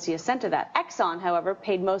doesn't see a cent of that. Exxon, however,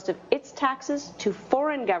 paid most of its taxes to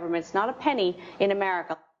foreign governments, not a penny in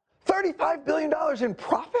America. $35 billion in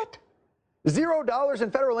profit? $0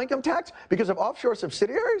 in federal income tax because of offshore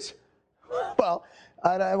subsidiaries? Well,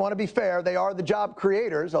 I want to be fair. They are the job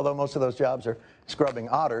creators, although most of those jobs are scrubbing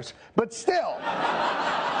otters. But still.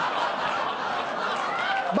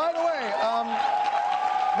 By the way,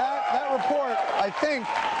 that report, I think,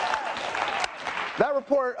 that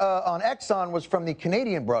report on Exxon was from the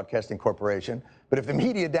Canadian Broadcasting Corporation. But if the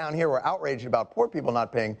media down here were outraged about poor people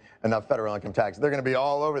not paying enough federal income tax, they're going to be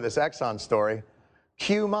all over this Exxon story.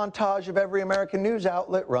 Cue montage of every American news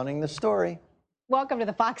outlet running the story. Welcome to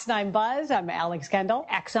the Fox 9 Buzz. I'm Alex Kendall.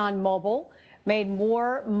 ExxonMobil made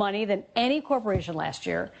more money than any corporation last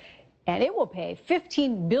year, and it will pay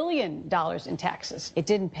 $15 billion in taxes. It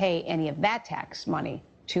didn't pay any of that tax money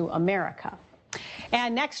to America.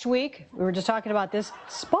 And next week, we were just talking about this,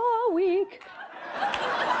 Spa Week.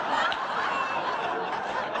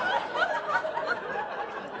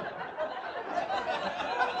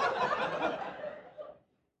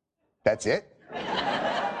 That's it?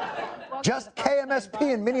 Just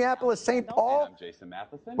KMSP in Minneapolis, St. Paul? I'm Jason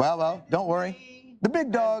Matheson. Well, don't worry. The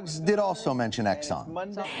big dogs did also mention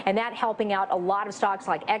Exxon. And that helping out a lot of stocks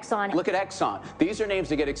like Exxon. Look at Exxon. These are names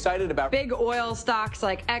to get excited about. Big oil stocks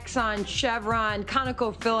like Exxon, Chevron,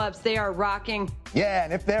 ConocoPhillips, they are rocking. Yeah,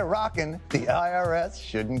 and if they're rocking, the IRS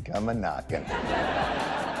shouldn't come a-knocking.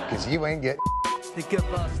 Because you ain't getting. They give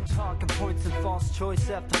us talking points and false choice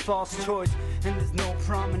after false choice. And there's no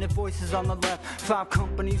prominent voices on the left. 5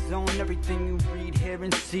 companies own everything you read, hear,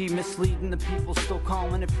 and see. Misleading the people, still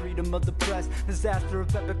calling it freedom of the press. Disaster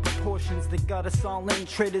of epic proportions, they got us all in.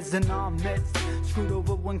 Traitors in our midst, screwed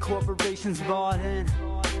over when corporations bought in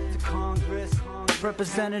to Congress.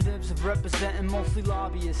 Representatives are representing mostly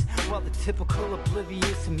lobbyists, while the typical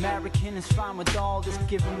oblivious American is fine with all this,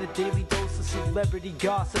 giving the daily dose of celebrity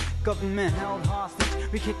gossip. Government held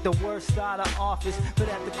hostage, we kick the worst out of office, but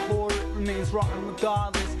at the core it remains rotten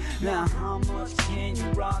regardless. Now how much can you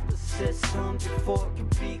rob the system before it can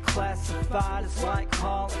be classified as white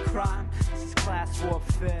collar crime? This is class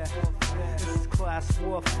warfare. This is class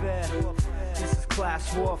warfare. This is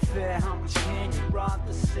class warfare. How much can you rob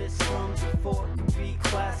the system before it can be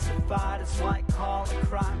classified as white collar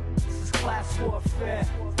crime? This is class warfare.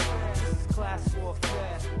 This is class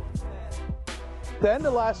warfare. At the end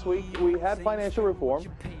of last week, we had financial reform.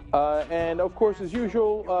 And, of course, as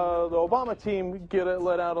usual, the Obama team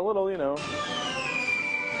let out a little,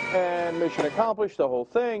 and mission accomplished, the whole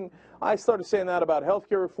thing. I started saying that about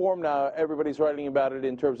healthcare reform. Now everybody's writing about it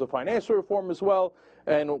in terms of financial reform as well.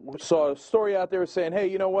 And saw a story out there saying, hey,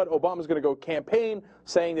 you know what? Obama's going to go campaign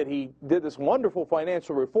saying that he did this wonderful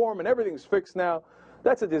financial reform and everything's fixed now.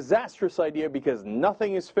 That's a disastrous idea because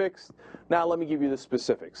nothing is fixed. Now let me give you the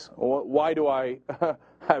specifics. Why do I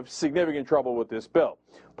have significant trouble with this bill?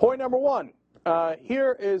 Point number one.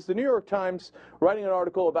 Here is the New York Times writing an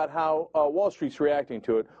article about how Wall Street's reacting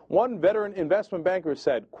to it. One veteran investment banker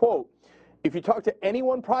said, quote, if you talk to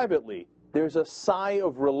anyone privately, there's a sigh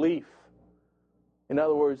of relief. In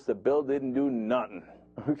other words, the bill didn't do nothing.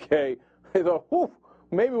 Okay? They thought, whew,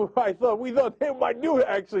 we thought they might do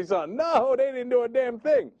actually something. No, they didn't do a damn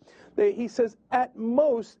thing. He says, at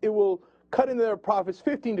most, it will cut into their profits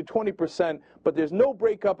 15 to 20%, but there's no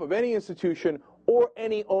breakup of any institution or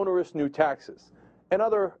any onerous new taxes.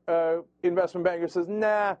 Another investment banker says,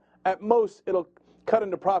 nah, at most it'll cut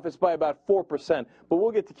into profits by about 4%, but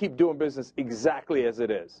we'll get to keep doing business exactly as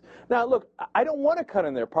it is. Now, look, I don't want to cut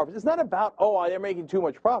in their profits. It's not about, oh, they're making too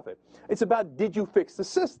much profit. It's about, did you fix the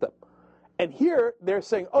system? And here they're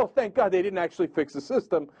saying, oh, thank God they didn't actually fix the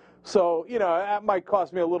system. So, that might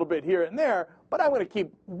cost me a little bit here and there, but I'm going to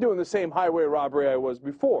keep doing the same highway robbery I was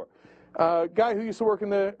before. Guy who used to work in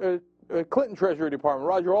the Clinton Treasury Department,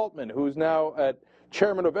 Roger Altman, who's now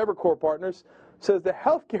chairman of Evercore Partners, says the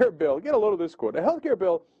health care bill, get a load of this quote, the health care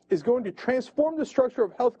bill is going to transform the structure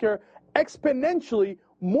of health care exponentially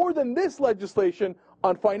more than this legislation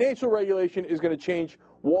on financial regulation is going to change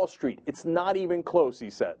Wall Street. It's not even close, he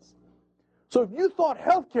says. So if you thought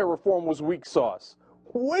health care reform was weak sauce,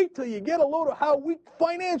 wait till you get a load of how weak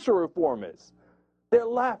financial reform is. They're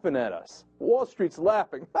laughing at us. Wall Street's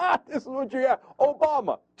laughing. This is what you got.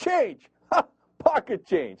 Obama, change. Pocket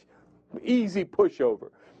change. Easy pushover.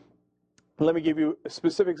 Let me give you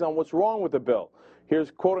specifics on what's wrong with the bill. Here's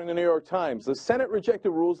quoting the New York Times. The Senate rejected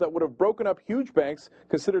rules that would have broken up huge banks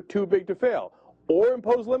considered too big to fail, or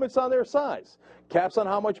impose limits on their size. Caps on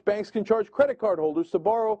how much banks can charge credit card holders to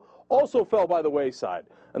borrow also fell by the wayside.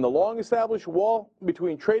 And the long-established wall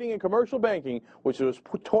between trading and commercial banking, which was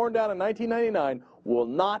torn down in 1999, will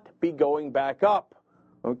not be going back up.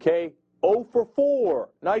 Okay? 0 for 4.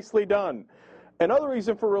 Nicely done. Another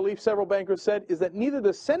reason for relief, several bankers said, is that neither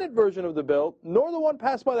the Senate version of the bill nor the one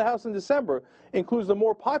passed by the House in December includes the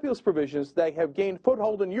more populist provisions that have gained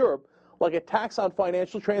foothold in Europe, like a tax on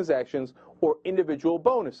financial transactions or individual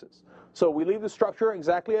bonuses. So we leave the structure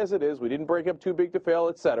exactly as it is. We didn't break up too big to fail,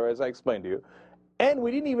 et cetera, as I explained to you. And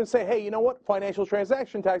we didn't even say, hey, you know what, financial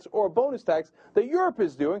transaction tax or a bonus tax that Europe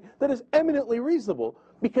is doing that is eminently reasonable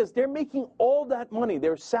because they're making all that money,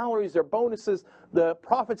 their salaries, their bonuses, the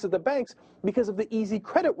profits of the banks because of the easy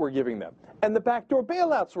credit we're giving them and the backdoor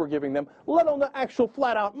bailouts we're giving them, let alone the actual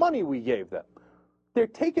flat-out money we gave them. They're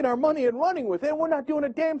taking our money and running with it, and we're not doing a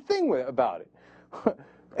damn thing about it.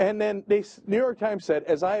 And then New York Times said,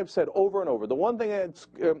 as I have said over and over, the one thing that's,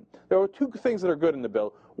 there are two things that are good in the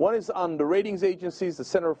bill. One is on the ratings agencies. The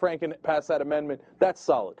Senator Franken passed that amendment. That's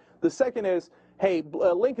solid. The second is, hey,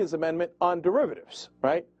 Lincoln's amendment on derivatives,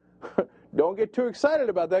 right? Don't get too excited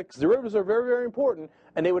about that because derivatives are very, very important,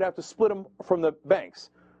 and they would have to split them from the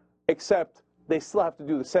banks, except they still have to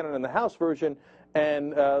do the Senate and the House version,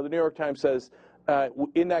 and the New York Times says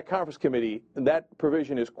in that conference committee, that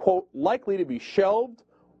provision is, quote, likely to be shelved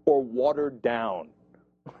or watered down.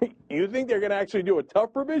 You think they're going to actually do a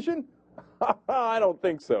tough provision? I don't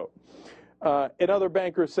think so. Another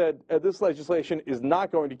banker said this legislation is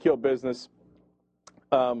not going to kill business.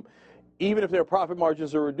 Even if their profit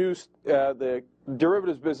margins are reduced, the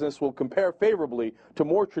derivatives business will compare favorably to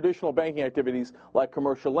more traditional banking activities like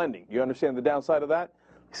commercial lending. You understand the downside of that?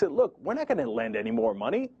 He said, look, we're not going to lend any more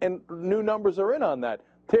money, and new numbers are in on that.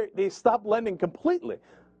 They stopped lending completely.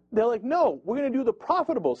 They're like, no, we're going to do the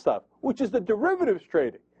profitable stuff, which is the derivatives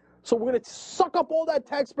trading. So we're going to suck up all that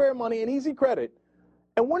taxpayer money and easy credit,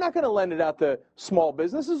 and we're not going to lend it out to small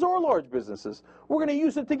businesses or large businesses. We're going to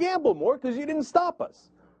use it to gamble more because you didn't stop us.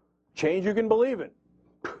 Change you can believe in.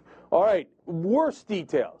 All right, worse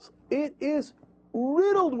details. It is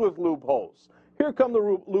riddled with loopholes. Here come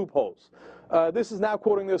the loopholes. This is now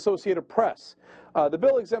quoting the Associated Press. The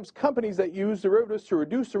bill exempts companies that use derivatives to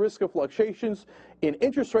reduce the risk of fluctuations in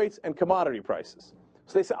interest rates and commodity prices.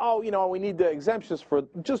 So they say, oh, you know, we need the exemptions for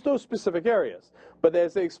just those specific areas. But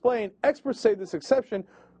as they explain, experts say this exception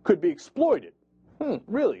could be exploited.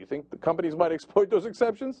 Really? You think the companies might exploit those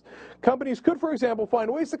exceptions? Companies could, for example,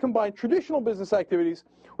 find ways to combine traditional business activities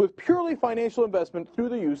with purely financial investment through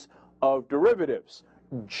the use of derivatives.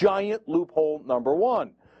 Giant loophole number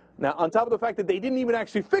one. Now, on top of the fact that they didn't even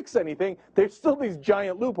actually fix anything, there's still these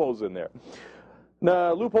giant loopholes in there.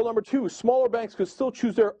 Now, loophole number 2, smaller banks could still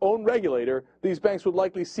choose their own regulator. These banks would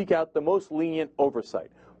likely seek out the most lenient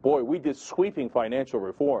oversight. Boy, we did sweeping financial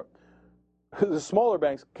reform. The smaller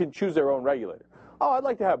banks can choose their own regulator. Oh, I'd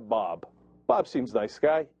like to have Bob. Bob seems a nice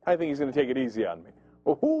guy. I think he's going to take it easy on me.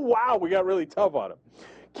 Oh, wow, we got really tough on him.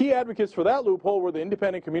 Key advocates for that loophole were the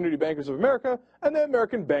Independent Community Bankers of America and the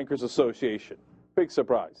American Bankers Association. Big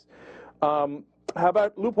surprise. How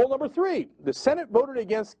about loophole number 3? The Senate voted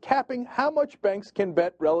against capping how much banks can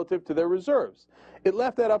bet relative to their reserves. It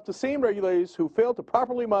left that up to same regulators who failed to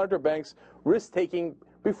properly monitor banks' risk-taking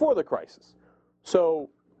before the crisis. So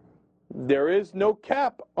there is no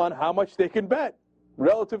cap on how much they can bet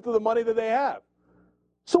relative to the money that they have.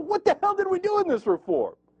 So what the hell did we do in this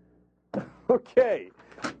reform? Okay,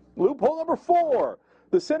 loophole number 4.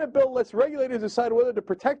 The Senate bill lets regulators decide whether to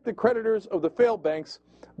protect the creditors of the failed banks.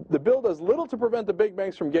 The bill does little to prevent the big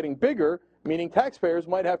banks from getting bigger, meaning taxpayers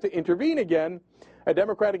might have to intervene again. A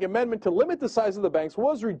Democratic amendment to limit the size of the banks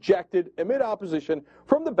was rejected amid opposition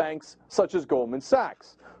from the banks such as Goldman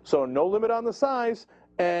Sachs. So no limit on the size,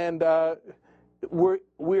 and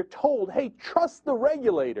we're told, hey, trust the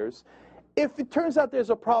regulators. If it turns out there's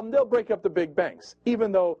a problem, they'll break up the big banks,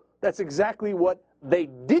 even though that's exactly what they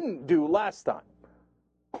didn't do last time.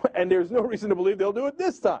 And there's no reason to believe they'll do it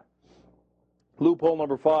this time. Loophole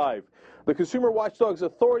number 5. The Consumer Watchdog's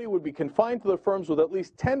authority would be confined to the firms with at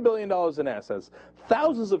least $10 billion in assets.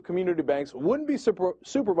 Thousands of community banks wouldn't be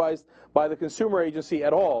supervised by the consumer agency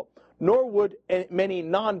at all, nor would many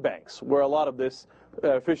non-banks, where a lot of this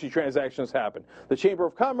fishy transactions happen. The Chamber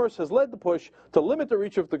of Commerce has led the push to limit the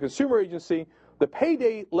reach of the consumer agency. The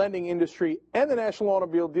payday lending industry and the National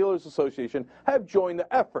Automobile Dealers Association have joined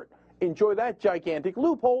the effort. Enjoy that gigantic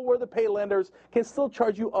loophole where the pay lenders can still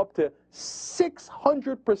charge you up to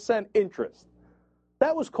 600% interest.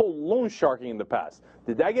 That was called loan sharking in the past.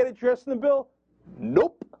 Did that get addressed in the bill?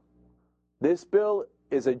 Nope. This bill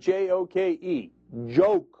is a J-O-K-E.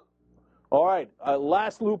 Joke. All right,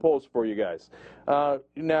 last loopholes for you guys.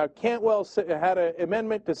 Now, Cantwell had an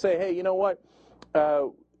amendment to say, hey, you know what?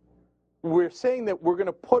 We're saying that we're going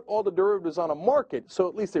to put all the derivatives on a market, so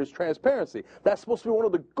at least there's transparency. That's supposed to be one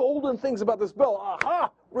of the golden things about this bill.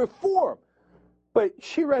 Aha! Reform! But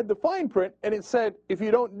she read the fine print, and it said, if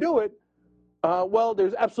you don't do it, well,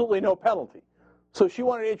 there's absolutely no penalty. So she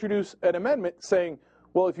wanted to introduce an amendment saying,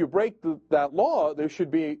 well, if you break that law, there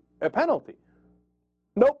should be a penalty.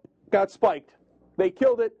 Nope, got spiked. They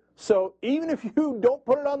killed it. So even if you don't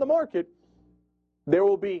put it on the market, there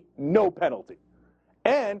will be no penalty.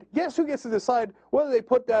 And guess who gets to decide whether they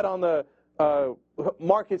put that on the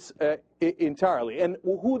markets entirely, and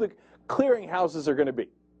who the clearinghouses are going to be?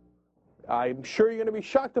 I'm sure you're going to be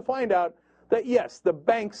shocked to find out that, yes, the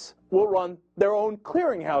banks will run their own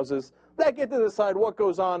clearinghouses that get to decide what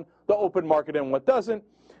goes on the open market and what doesn't.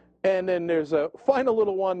 And then there's a final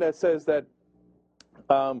little one that says that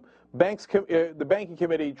the Banking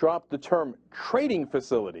Committee dropped the term trading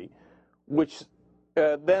facility, which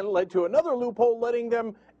then led to another loophole letting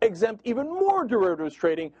them exempt even more derivatives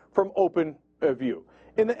trading from open view.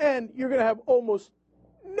 In the end, you're going to have almost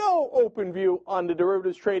no open view on the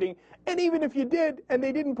derivatives trading, and even if you did and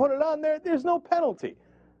they didn't put it on there, there's no penalty.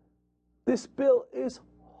 This bill is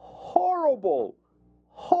horrible,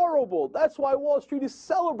 horrible. That's why Wall Street is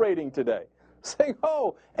celebrating today, saying,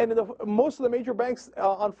 oh, and most of the major banks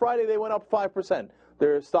on Friday, they went up 5%,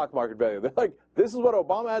 their stock market value. They're like, this is what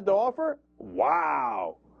Obama had to offer?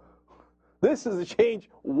 Wow. This is a change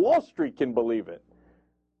Wall Street can believe in.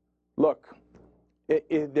 Look,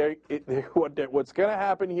 what's going to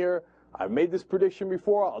happen here, I've made this prediction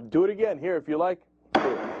before. I'll do it again here if you like.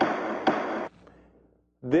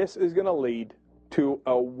 This is going to lead to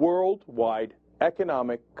a worldwide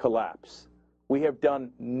economic collapse. We have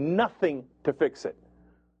done nothing to fix it.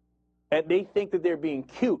 And they think that they're being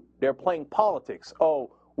cute. They're playing politics.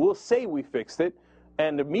 Oh, we'll say we fixed it,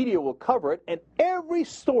 and the media will cover it, and every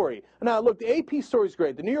story. Now, look, the AP story is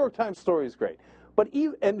great. The New York Times story is great.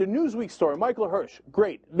 And the Newsweek story, Michael Hirsch,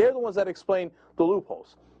 great. They're the ones that explain the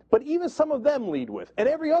loopholes. But even some of them lead with, and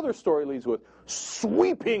every other story leads with,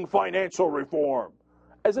 sweeping financial reform,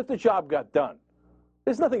 as if the job got done.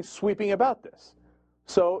 There's nothing sweeping about this.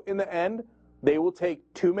 So in the end, they will take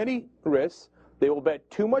too many risks. They will bet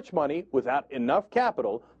too much money without enough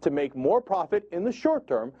capital to make more profit in the short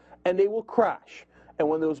term, and they will crash. And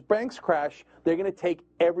when those banks crash, they're going to take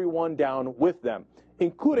everyone down with them,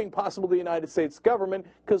 including possibly the United States government,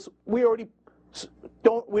 because we already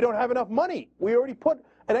don't have enough money. We already put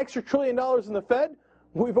an extra $1 trillion in the Fed.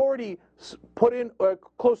 We've already put in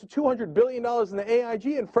close to $200 billion in the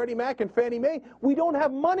AIG and Freddie Mac and Fannie Mae. We don't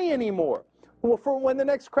have money anymore for when the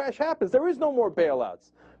next crash happens. There is no more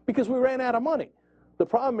bailouts because we ran out of money. The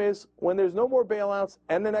problem is when there's no more bailouts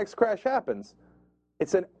and the next crash happens,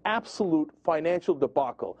 it's an absolute financial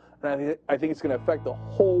debacle. And I think it's going to affect the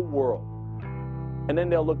whole world. And then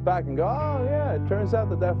they'll look back and go, oh, yeah, it turns out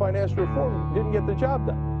that financial reform didn't get the job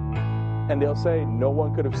done. And they'll say no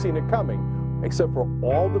one could have seen it coming, except for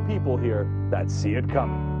all the people here that see it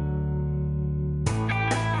coming.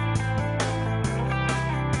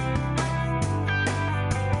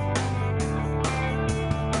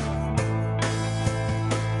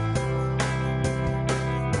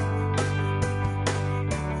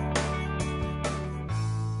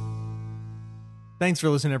 Thanks for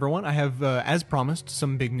listening, everyone. I have, as promised,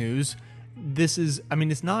 some big news. This is,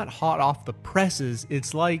 it's not hot off the presses.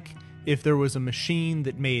 It's like if there was a machine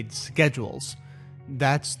that made schedules.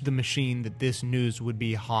 That's the machine that this news would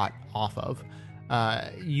be hot off of.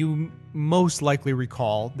 You most likely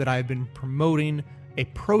recall that I've been promoting a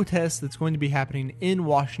protest that's going to be happening in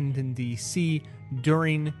Washington, D.C.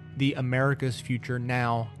 during the America's Future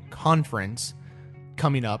Now conference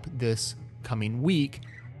coming up this coming week.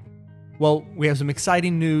 Well, we have some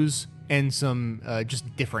exciting news and some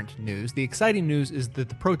just different news. The exciting news is that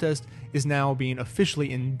the protest is now being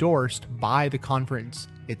officially endorsed by the conference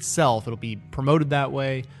itself. It'll be promoted that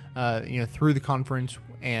way, through the conference,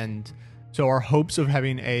 and so our hopes of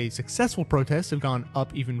having a successful protest have gone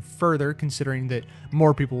up even further, considering that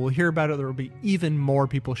more people will hear about it. There will be even more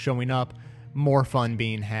people showing up, more fun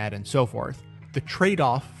being had, and so forth. The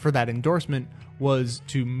trade-off for that endorsement was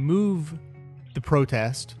to move the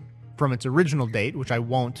protest from its original date, which I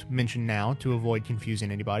won't mention now to avoid confusing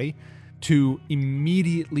anybody, to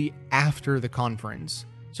immediately after the conference.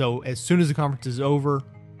 So as soon as the conference is over,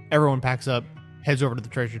 everyone packs up, heads over to the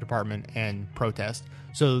Treasury Department and protest.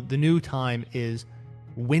 So the new time is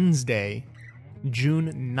Wednesday,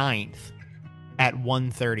 June 9th at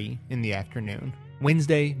 1:30 in the afternoon.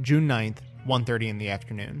 Wednesday, June 9th, 1:30 in the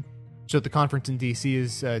afternoon. So the conference in DC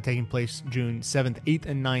is taking place June 7th, 8th,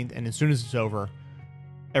 and 9th, and as soon as it's over,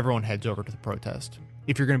 everyone heads over to the protest.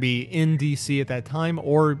 If you're going to be in DC at that time,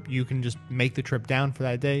 or you can just make the trip down for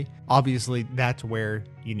that day, obviously that's where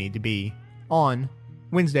you need to be on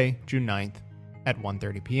Wednesday, June 9th at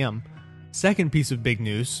 1:30 p.m. Second piece of big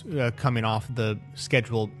news coming off the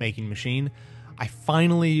scheduled making machine, I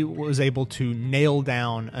finally was able to nail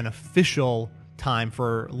down an official time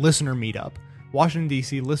for listener meetup. Washington,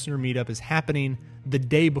 D.C. listener meetup is happening the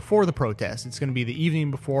day before the protest. It's going to be the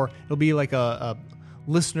evening before. It'll be like a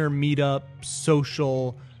listener meetup,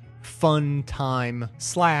 social, fun time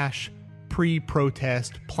 /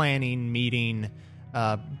 pre-protest planning, meeting,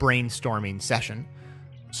 brainstorming session.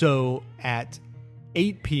 So at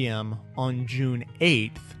 8 p.m. on June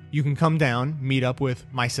 8th, you can come down, meet up with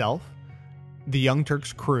myself, the Young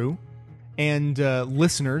Turks crew, and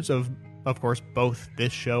listeners of course, both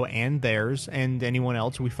this show and theirs, and anyone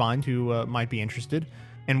else we find who might be interested.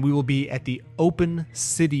 And we will be at the Open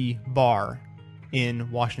City Bar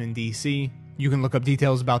in Washington, D.C. You can look up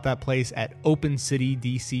details about that place at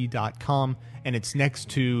opencitydc.com, and it's next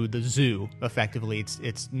to the zoo, effectively.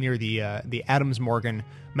 It's near the Adams Morgan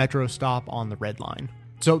Metro stop on the Red Line.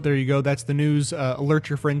 So there you go. That's the news. Alert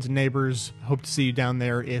your friends and neighbors. Hope to see you down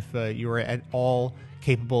there if you are at all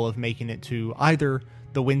capable of making it to either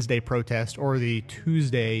the Wednesday protest or the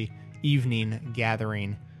Tuesday evening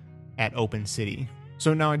gathering at Open City.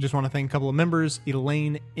 So now I just want to thank a couple of members.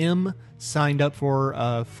 Elaine M. signed up for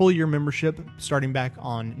a full year membership starting back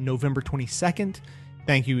on November 22nd.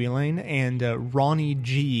 Thank you, Elaine. And Ronnie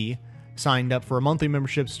G. signed up for a monthly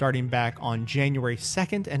membership starting back on January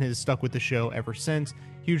 2nd and has stuck with the show ever since.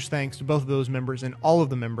 Huge thanks to both of those members and all of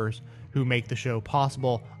the members who make the show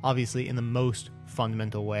possible, obviously in the most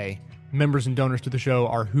fundamental way. Members and donors to the show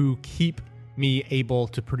are who keep me able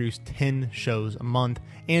to produce 10 shows a month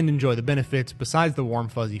and enjoy the benefits besides the warm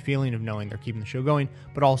fuzzy feeling of knowing they're keeping the show going,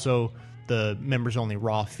 but also the members only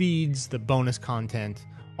raw feeds, the bonus content,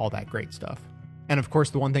 all that great stuff. And of course,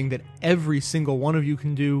 the one thing that every single one of you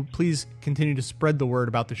can do, please continue to spread the word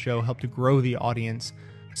about the show, help to grow the audience,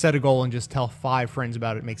 set a goal and just tell 5 friends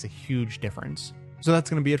about it. It makes a huge difference. So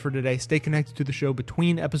that's going to be it for today. Stay connected to the show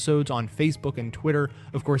between episodes on Facebook and Twitter.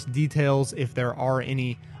 Of course, details if there are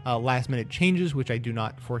any last-minute changes, which I do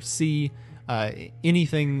not foresee.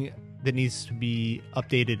 Anything that needs to be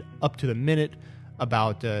updated up to the minute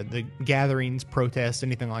about the gatherings, protests,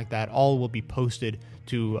 anything like that, all will be posted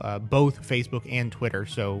to both Facebook and Twitter.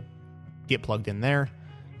 So get plugged in there.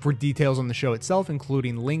 For details on the show itself,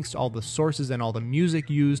 including links to all the sources and all the music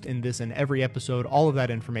used in this and every episode, all of that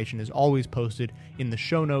information is always posted in the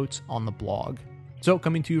show notes on the blog. So,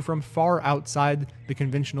 coming to you from far outside the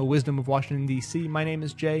conventional wisdom of Washington, D.C., my name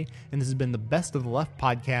is Jay, and this has been the Best of the Left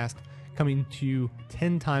podcast, coming to you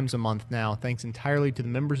 10 times a month now, thanks entirely to the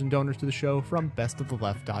members and donors to the show from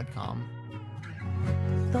bestoftheleft.com.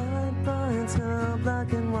 Fine points now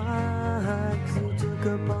black and white, 'cause you took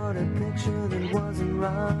apart a picture that wasn't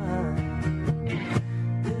right.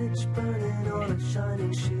 Pitch burning on a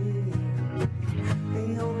shining sheet,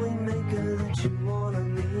 the only maker that you wanna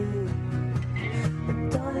meet. A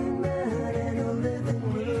dying man in a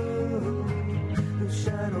living room, whose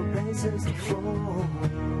shadow paces the floor.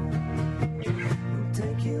 He'll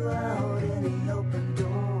take you out any open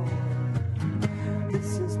door.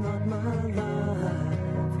 This is not my life.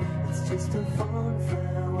 It's just a fond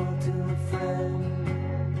farewell to a friend.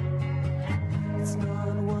 It's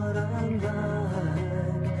not what I'm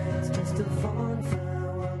like. It's just a fond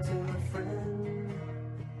farewell to a friend.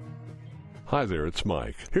 Hi there, it's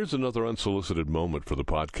Mike. Here's another unsolicited moment for the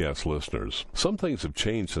podcast listeners. Some things have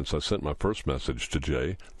changed since I sent my first message to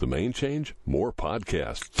Jay. The main change? More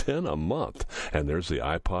podcasts, 10 a month. And there's the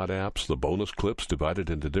iPod apps, the bonus clips divided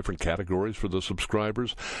into different categories for the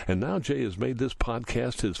subscribers. And now Jay has made this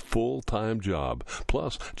podcast his full-time job.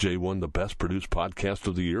 Plus, Jay won the Best Produced Podcast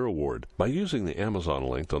of the Year award. By using the Amazon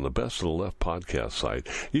link on the Best of the Left podcast site,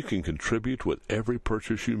 you can contribute with every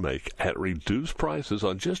purchase you make at reduced prices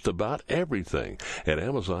on just about everything. At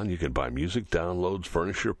Amazon, you can buy music, downloads,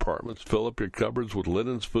 furnish your apartments, fill up your cupboards with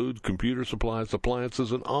linens, food, computer supplies,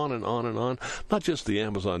 appliances, and on and on and on. Not just the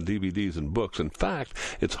Amazon DVDs and books. In fact,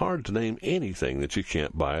 it's hard to name anything that you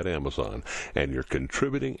can't buy at Amazon. And you're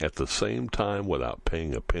contributing at the same time without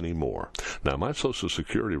paying a penny more. Now, my Social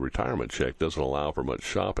Security retirement check doesn't allow for much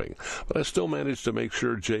shopping, but I still manage to make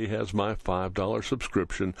sure Jay has my $5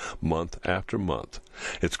 subscription month after month.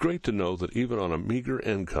 It's great to know that even on a meager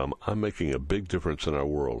income, I'm making a big difference in our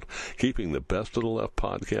world, keeping the Best of the Left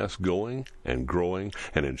podcast going and growing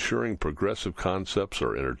and ensuring progressive concepts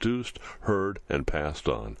are introduced, heard, and passed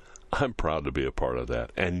on. I'm proud to be a part of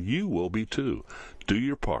that, and you will be too. Do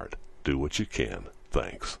your part. Do what you can.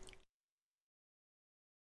 Thanks.